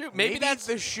been the shoot. Maybe Maybe that's...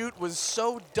 the shoot was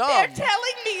so dumb. They're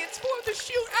telling me it's for the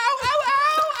chute. Ow, ow,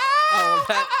 ow, ow! Oh,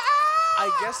 that,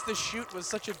 I guess the shoot was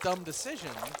such a dumb decision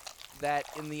that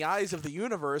in the eyes of the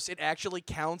universe, it actually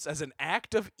counts as an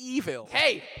act of evil.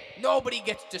 Hey, nobody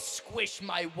gets to squish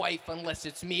my wife unless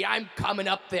it's me. I'm coming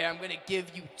up there. I'm gonna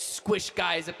give you squish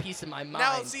guys a piece of my mind.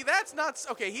 Now, see, that's not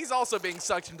okay. He's also being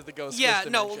sucked into the ghost. yeah,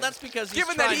 Squish no, dimension. that's because he's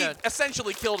Given that trying he to.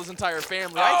 essentially killed his entire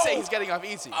family, I'd say he's getting off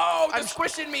easy. Oh, they're I'm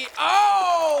squishing me.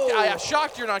 Oh! I'm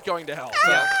shocked you're not going to hell.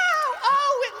 So. Yeah.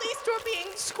 Oh, at least we're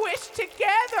being squished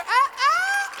together.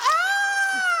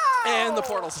 And the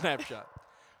portal snapshot.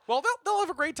 Well, they'll have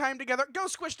a great time together.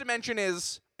 Ghost Squish Dimension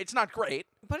it's not great.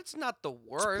 But it's not the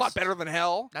worst. It's a lot better than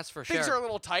hell. That's for Things sure. are a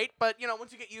little tight, but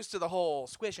once you get used to the whole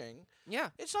squishing, Yeah.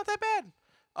 it's not that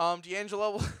bad.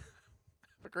 D'Angelo will have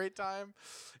a great time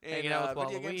in Hanging out with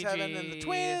Video Games Heaven, and the Waluigi.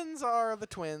 twins are the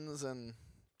twins, and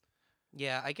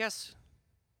Yeah, I guess.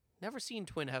 Never seen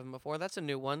Twin Heaven before. That's a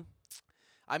new one.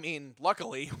 I mean,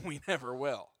 luckily we never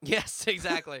will. Yes,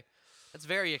 exactly. That's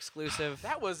very exclusive.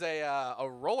 That was a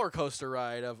roller coaster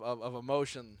ride of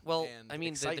emotion. Well, and I mean,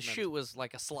 the excitement. shoot was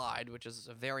like a slide, which is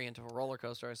a variant of a roller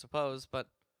coaster, I suppose. But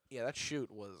Yeah, that shoot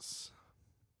was.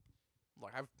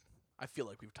 Look, I feel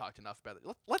like we've talked enough about it.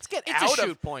 Let's get it's out a of.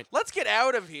 shoot point. Let's get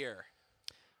out of here.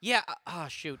 Yeah.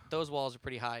 Shoot. Those walls are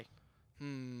pretty high.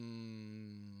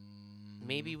 Hmm.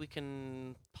 Maybe we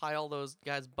can pile those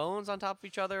guys' bones on top of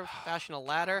each other, fashion a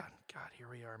ladder. God, here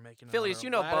we are making. Phileas, another you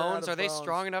know ladder out bones. of Are they bones.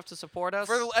 strong enough to support us?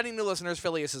 For any new listeners,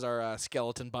 Phileas is our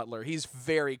skeleton butler. He's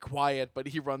very quiet, but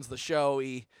he runs the show.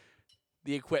 The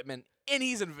equipment, and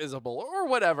he's invisible or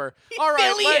whatever. All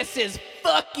right, Phileas is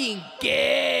fucking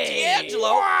gay.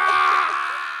 D'Angelo.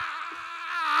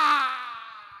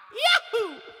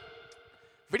 Yahoo!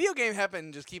 Video Game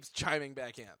Heaven just keeps chiming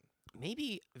back in.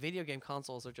 Maybe video game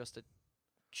consoles are just a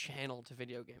channel to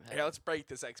video game. Here, let's break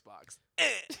this Xbox.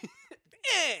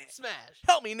 Smash.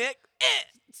 Help me, Nick.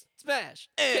 Smash.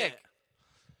 Eh. Kick.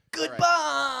 Goodbye.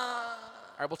 Goodbye.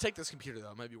 All right, we'll take this computer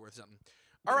though. It might be worth something.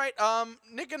 All right,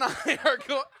 Nick and I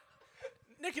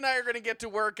are going to get to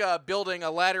work building a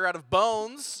ladder out of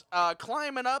bones,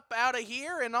 climbing up out of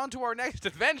here and onto our next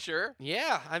adventure.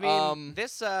 Yeah, I mean,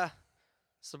 this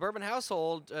suburban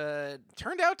household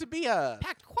Turned out to be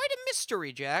packed quite a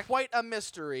mystery, Jack. quite a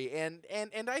mystery, and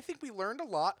I think we learned a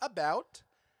lot about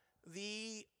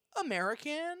the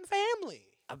American family.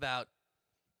 About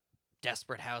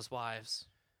desperate housewives.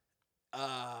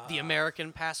 Uh, The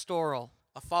American pastoral.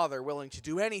 a father willing to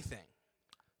do anything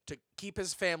to keep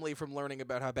his family from learning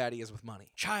about how bad he is with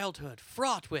money. Childhood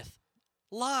fraught with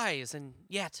lies and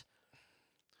yet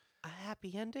a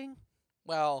happy ending?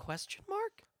 Well, Question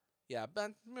mark? yeah,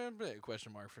 but big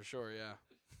question mark for sure, yeah.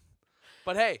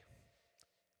 But hey,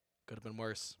 could have been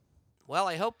worse. Well,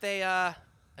 I hope they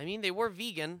they were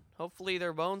vegan. Hopefully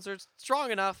their bones are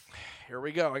strong enough. Here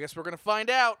we go. I guess we're gonna find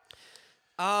out.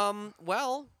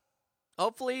 Well,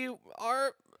 hopefully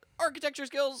our architecture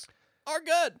skills are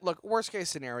good. Look, worst case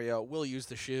scenario, we'll use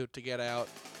the chute to get out.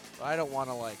 But I don't want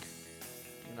to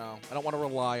I don't want to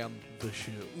rely on the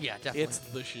chute. Yeah, definitely. It's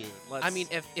the chute. I mean,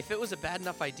 if it was a bad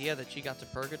enough idea that she got to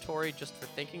purgatory just for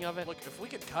thinking of it. Look, if we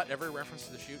could cut every reference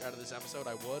to the chute out of this episode,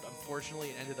 I would. Unfortunately,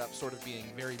 it ended up sort of being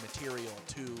very material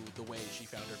to the way she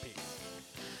found her peak.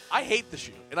 I hate the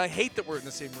chute, and I hate that we're in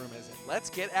the same room as it. Let's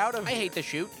get out of I here. hate the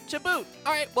shoot to boot.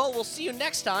 All right, well, we'll see you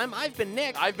next time. I've been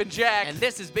Nick, I've been Jack. and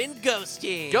this has been Ghost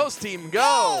Team. Ghost Team,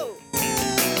 go! Go!